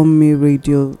Inform Me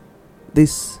Radio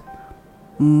this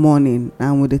morning,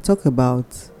 and when they talk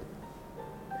about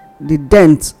the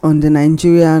dent on the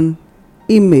Nigerian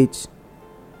image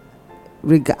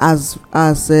as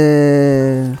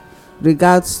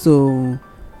regards to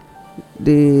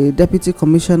the Deputy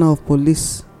Commissioner of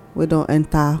Police, we don't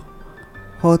enter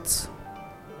hot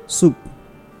soup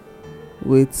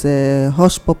with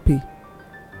hush puppy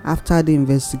after the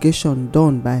investigation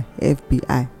done by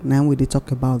FBI. Now we dey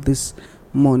talk about this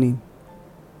morning.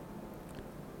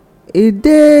 It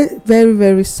dey very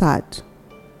very sad,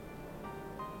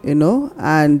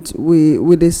 and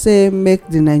we dey say make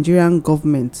the Nigerian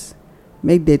government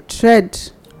make they tread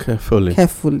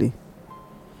carefully,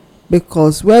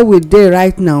 because where we dey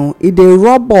right now, it dey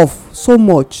rub off so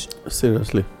much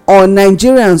seriously on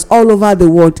Nigerians all over the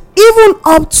world, even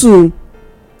up to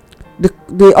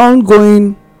the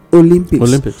ongoing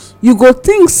Olympics. You go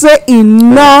think say e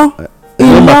no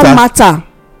matter.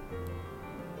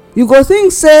 You go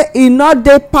think say e no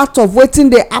dey part of wetin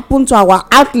dey happen to our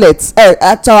athletes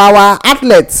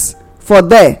for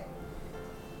there,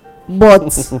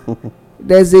 but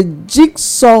there's a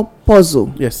jigsaw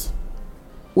puzzle. Yes.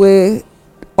 Where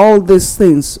all these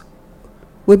things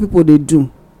wey people dey do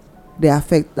dey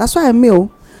affect. That's why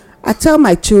I tell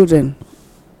my children,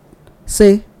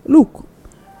 say, look,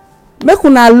 make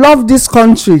una love this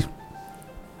country,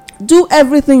 do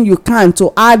everything you can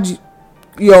to add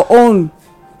your own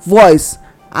voice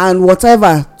and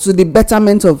whatever to the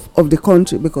betterment of the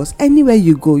country, because anywhere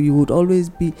you go you would always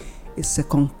be a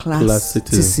second class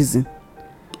citizen.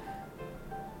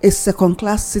 A second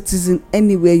class citizen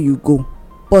anywhere you go.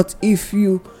 But if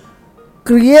you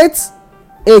create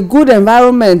a good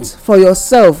environment for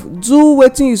yourself, do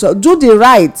wetin you do the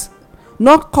right,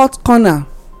 not cut corner,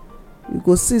 you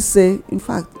go see say in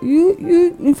fact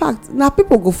na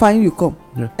people go find you come.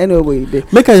 Anyway,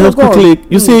 make I just quickly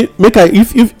you see, make I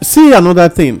if see another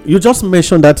thing. You just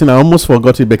mentioned that thing, I almost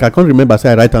forgot it, but I can't remember.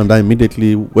 Say I write down that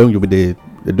immediately when you they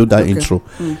do that intro.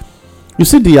 You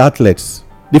see the athletes,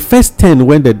 the first 10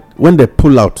 when they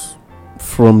pull out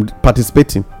from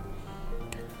participating,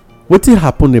 what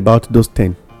happened about those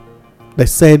 10? They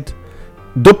said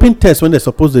doping tests when they're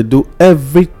supposed to do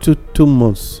every two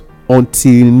months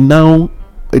until now,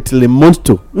 till a month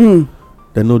to,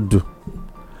 they no do.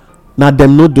 Now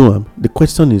them no do am. The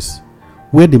question is,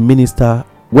 where the minister,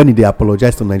 when they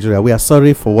apologize to Nigeria, we are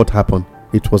sorry for what happened.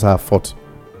 It was our fault.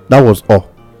 That was all.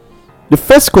 The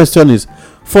first question is,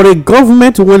 for a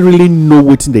government who won't really know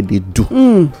what they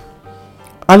do.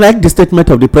 I like the statement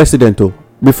of the president,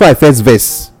 before I first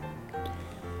verse.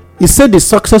 He said the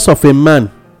success of a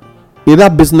man, either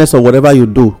business or whatever you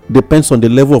do, depends on the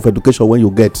level of education when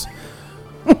you get.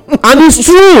 And it's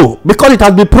true, because it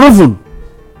has been proven.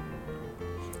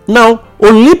 Now,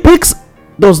 Olympics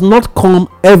does not come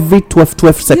every 12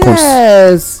 seconds.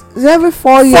 Yes, it's every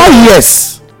 4 years. 4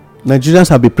 years. Nigerians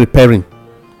have been preparing.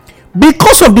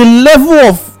 Because of the level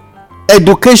of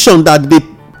education that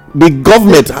the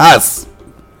government has.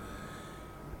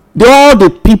 All the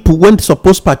people when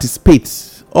supposed to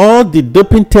participate, all the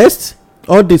doping tests,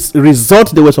 all the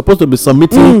results they were supposed to be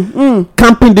submitting,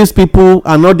 camping these people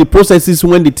and all the processes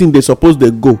when the thing they supposed to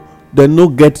go, they no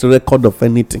get record of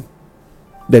anything.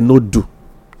 They no do.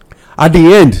 At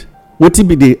the end, what will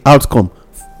be the outcome?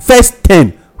 First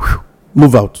 10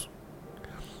 move out.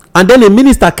 And then a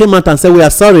minister came out and said, we are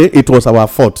sorry, it was our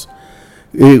fault.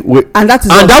 And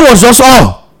that was just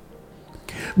all.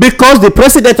 Because the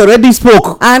president already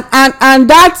spoke. And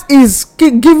that is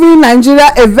giving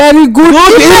Nigeria a very good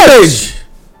image.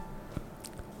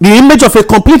 The image of a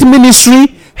complete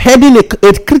ministry heading a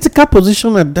critical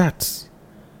position at that.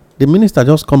 The minister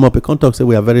just come up, he can't talk, say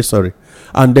we are very sorry.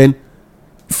 And then,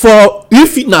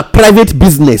 if in a private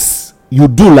business you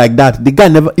do like that, the guy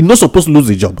he's not supposed to lose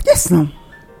his job. Yes, no.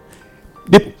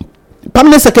 The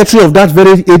permanent secretary of that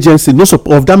very agency,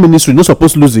 of that ministry, not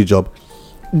supposed to lose his job.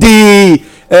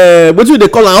 What do they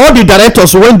call all the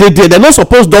directors when they're not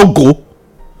supposed to don't go,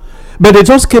 but they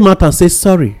just came out and say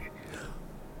sorry,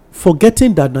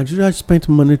 forgetting that Nigeria spent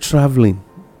money traveling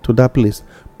to that place.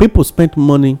 People spent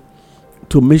money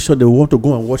to make sure they want to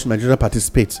go and watch Nigeria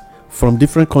participate from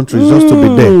different countries just to be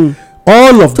there.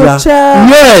 All of that.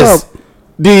 Yes.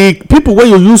 The people when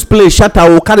you use play shatter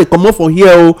or carry come up for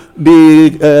here,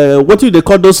 what do they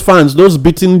call those fans, those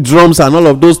beating drums and all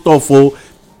of those stuff,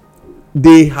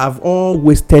 they have all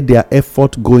wasted their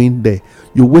effort going there.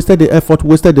 You wasted the effort,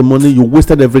 wasted the money, you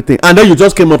wasted everything, and then you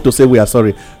just came up to say we are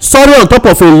sorry on top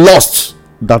of a loss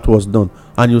that was done,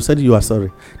 and you said you are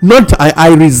sorry. Not I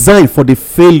resign for the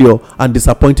failure and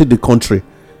disappointed the country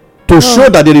to show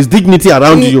that there is dignity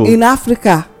around you. In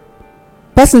Africa,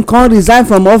 person can't resign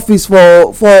from office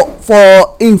for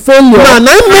in failure.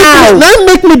 Now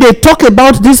make me they talk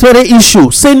about this very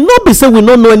issue. Say no be say we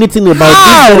don't know anything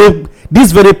about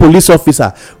this very police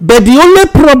officer. But the only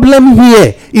problem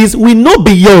here is we know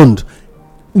beyond.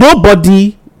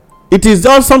 Nobody. It is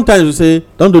just sometimes you say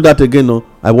don't do that again. No,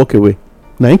 I walk away.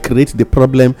 Now he creates the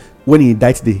problem when he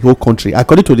indicts the whole country.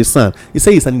 According to the Sun, he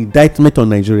says it's an indictment on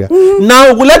Nigeria.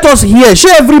 Now let us hear.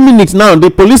 Share every minute now. The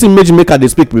police image maker they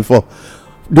speak before.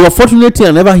 The unfortunately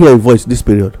I never hear a voice this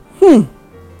period.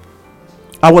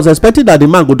 I was expecting that the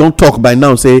man go don't talk by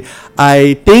now. Say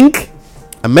I think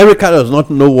America does not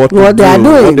know what they are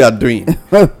doing.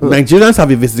 Nigerians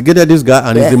have investigated this guy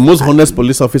and he's the most honest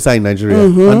police officer in Nigeria.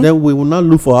 And then we will now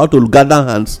look for how to gather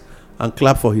hands and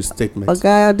clap for his statement.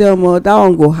 Okay, that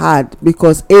one go hard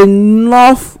because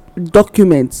enough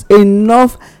documents,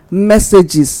 enough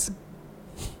messages,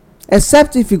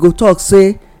 except if you go talk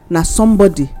say na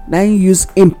somebody na use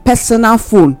im personal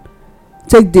phone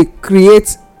take dey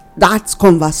create that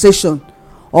conversation,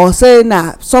 or say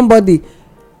na somebody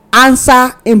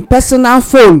answer im personal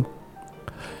phone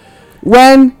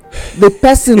when the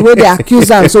person wey dey accuse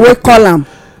am so wey call am,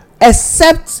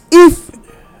 except if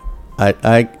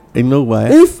I know why.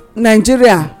 If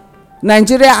Nigeria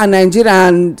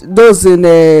and those in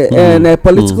a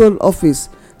political office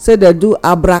say they do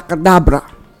abracadabra,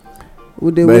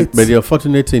 would they wait? But the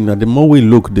unfortunate thing, the more we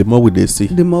look, the more we they see.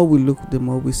 The more we look, the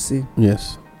more we see.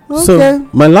 Yes. Okay. So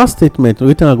my last statement,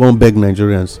 we think I'm going to beg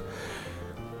Nigerians.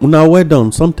 Una well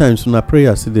done. Sometimes una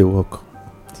prayer see they work.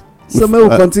 So may we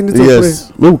continue to pray.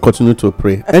 Yes, we will continue to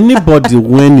pray. Anybody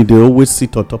when they always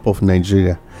sit on top of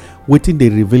Nigeria, waiting they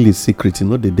reveal his secret,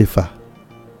 they differ.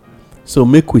 So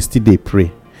make we still they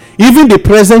pray. Even the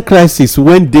present crisis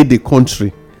when the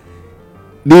country,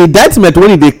 the indictment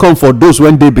when they come for those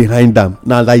when they behind them.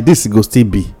 Now like this it go still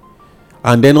be,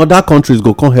 and then other countries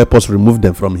go come help us remove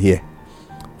them from here.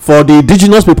 For the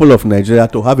indigenous people of Nigeria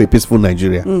to have a peaceful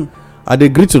Nigeria. I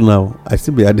agree to now. I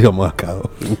still be adding Omaka.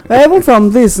 But even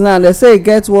from this now, they say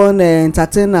get one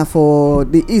entertainer for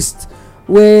the East,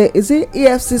 where is it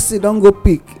EFCC don't go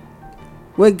pick,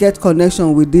 we get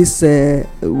connection with this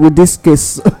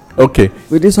case. Okay.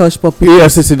 with this hush puppy.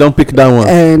 EFCC don pick that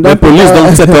one. The police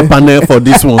don set up panel for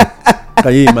this one.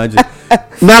 Can you imagine?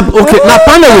 Now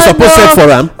panel we suppose set for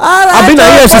am. I been na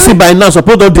EFCC by now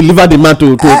suppose don deliver the man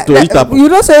to eat apple. You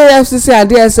know say EFCC and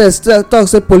DSS talk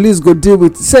say police go deal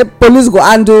with, say police go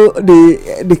handle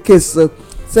the case.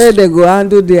 Say they go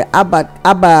handle the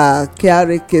Abba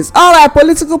Kyari case. Alright,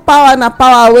 political power na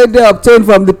power wey dey obtained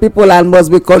from the people and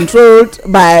must be controlled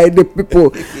by the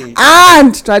people.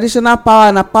 And traditional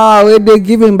power na power wey dey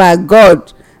given by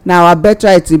God. Na our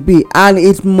birthright e be, and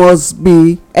it must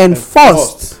be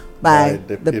enforced by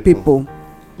the people.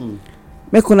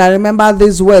 Make una remember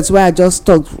these words wey I just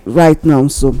talked right now.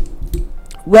 So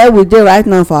where we dey right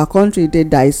now for our country dey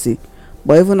dicey,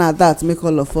 but even at that, make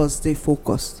all of us stay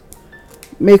focused.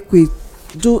 Make we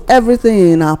do everything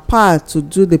in our power to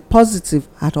do the positive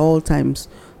at all times,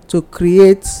 to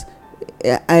create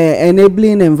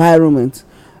enabling environment.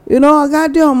 You know, when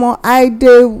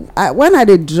I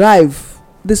dey drive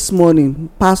this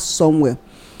morning pass somewhere,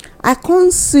 I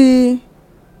can't see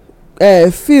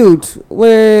a field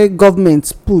where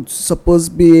government put suppose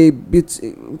be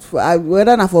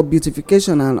whether na for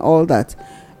beautification and all that.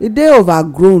 E dey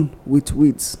overgrown with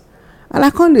weeds, and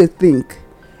I can't dey think,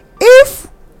 if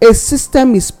a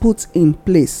system is put in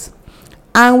place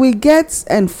and we get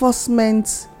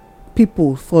enforcement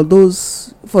people for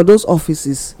those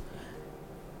offices,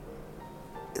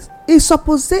 it's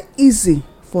supposed to be easy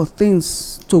for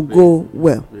things to go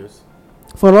well. Yes.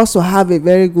 For us to have a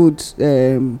very good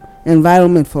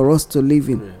environment for us to live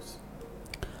in. Yes.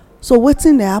 So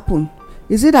wetin dey happen?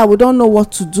 Is it that we don't know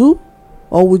what to do,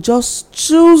 or we just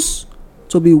choose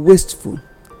to be wasteful,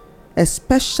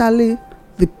 especially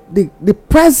the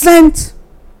present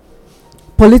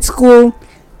political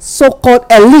so-called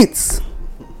elites?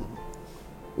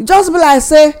 It just be like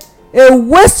say a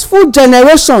wasteful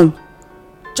generation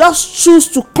just choose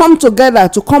to come together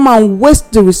to come and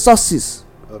waste the resources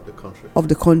of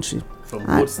the country. From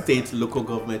both state, local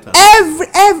government,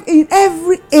 and in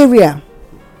every area,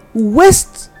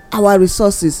 waste our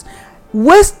resources,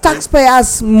 waste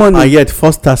taxpayers' money, and yet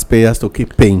force taxpayers to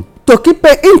keep paying,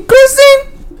 increasing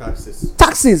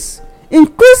taxes,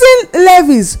 increasing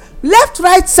levies left,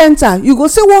 right, center. You go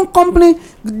see one company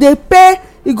dey pay,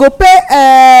 you go pay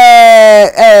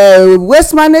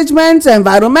waste management,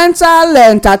 environmental,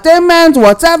 entertainment,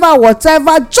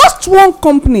 whatever, just one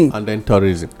company. and then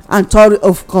tourism. And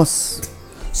of course,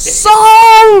 so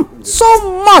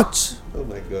much, Oh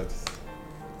my God.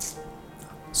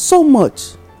 so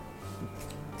much.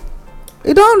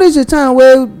 E don reach a time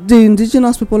where the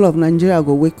indigenous people of Nigeria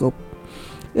go wake up.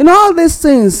 You know, all these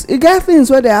things, e get things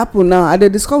wey dey happen now. I dey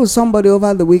discuss with somebody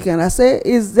over the weekend. I say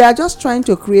they are just trying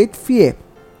to create fear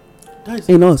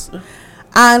in us.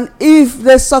 And if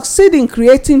they succeed in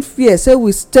creating fear, say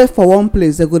we stay for one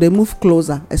place, they go dey move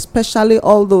closer, especially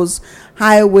all those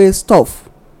highway stuff.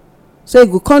 So you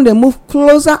go come dey move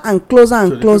closer and closer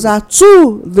and closer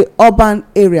to the urban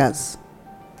areas.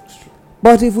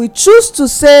 But if we choose to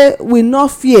say we no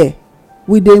fear,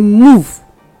 we dey move,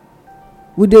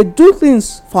 we dey do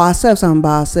things for ourselves and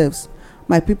by ourselves,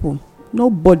 my people,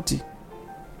 nobody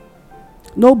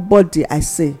I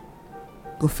say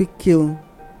go fit kill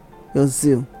your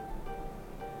zeal.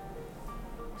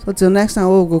 So till next time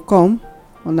we go come,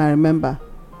 una remember,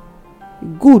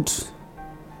 good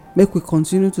make we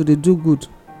continue to dey do good,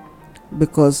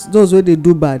 because those wey dey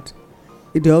do bad,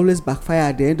 e dey always backfire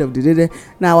at the end of the day.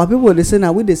 Now our people dey say,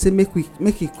 now we dey say make it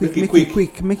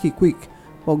quick,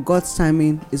 but God's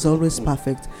timing is always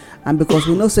perfect. And because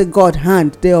we know say God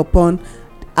hand dey upon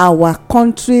our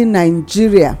country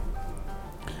Nigeria,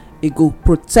 e go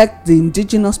protect the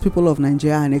indigenous people of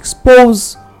Nigeria and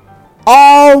expose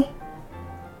all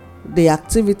the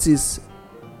activities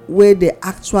wey dey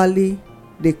actually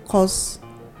dey cause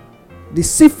the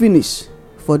sea finish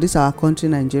for this our country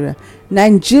Nigeria.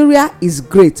 Nigeria is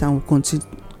great and will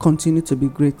continue to be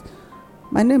great.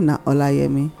 My name na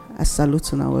Olayemi. I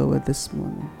salute una well this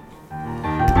morning.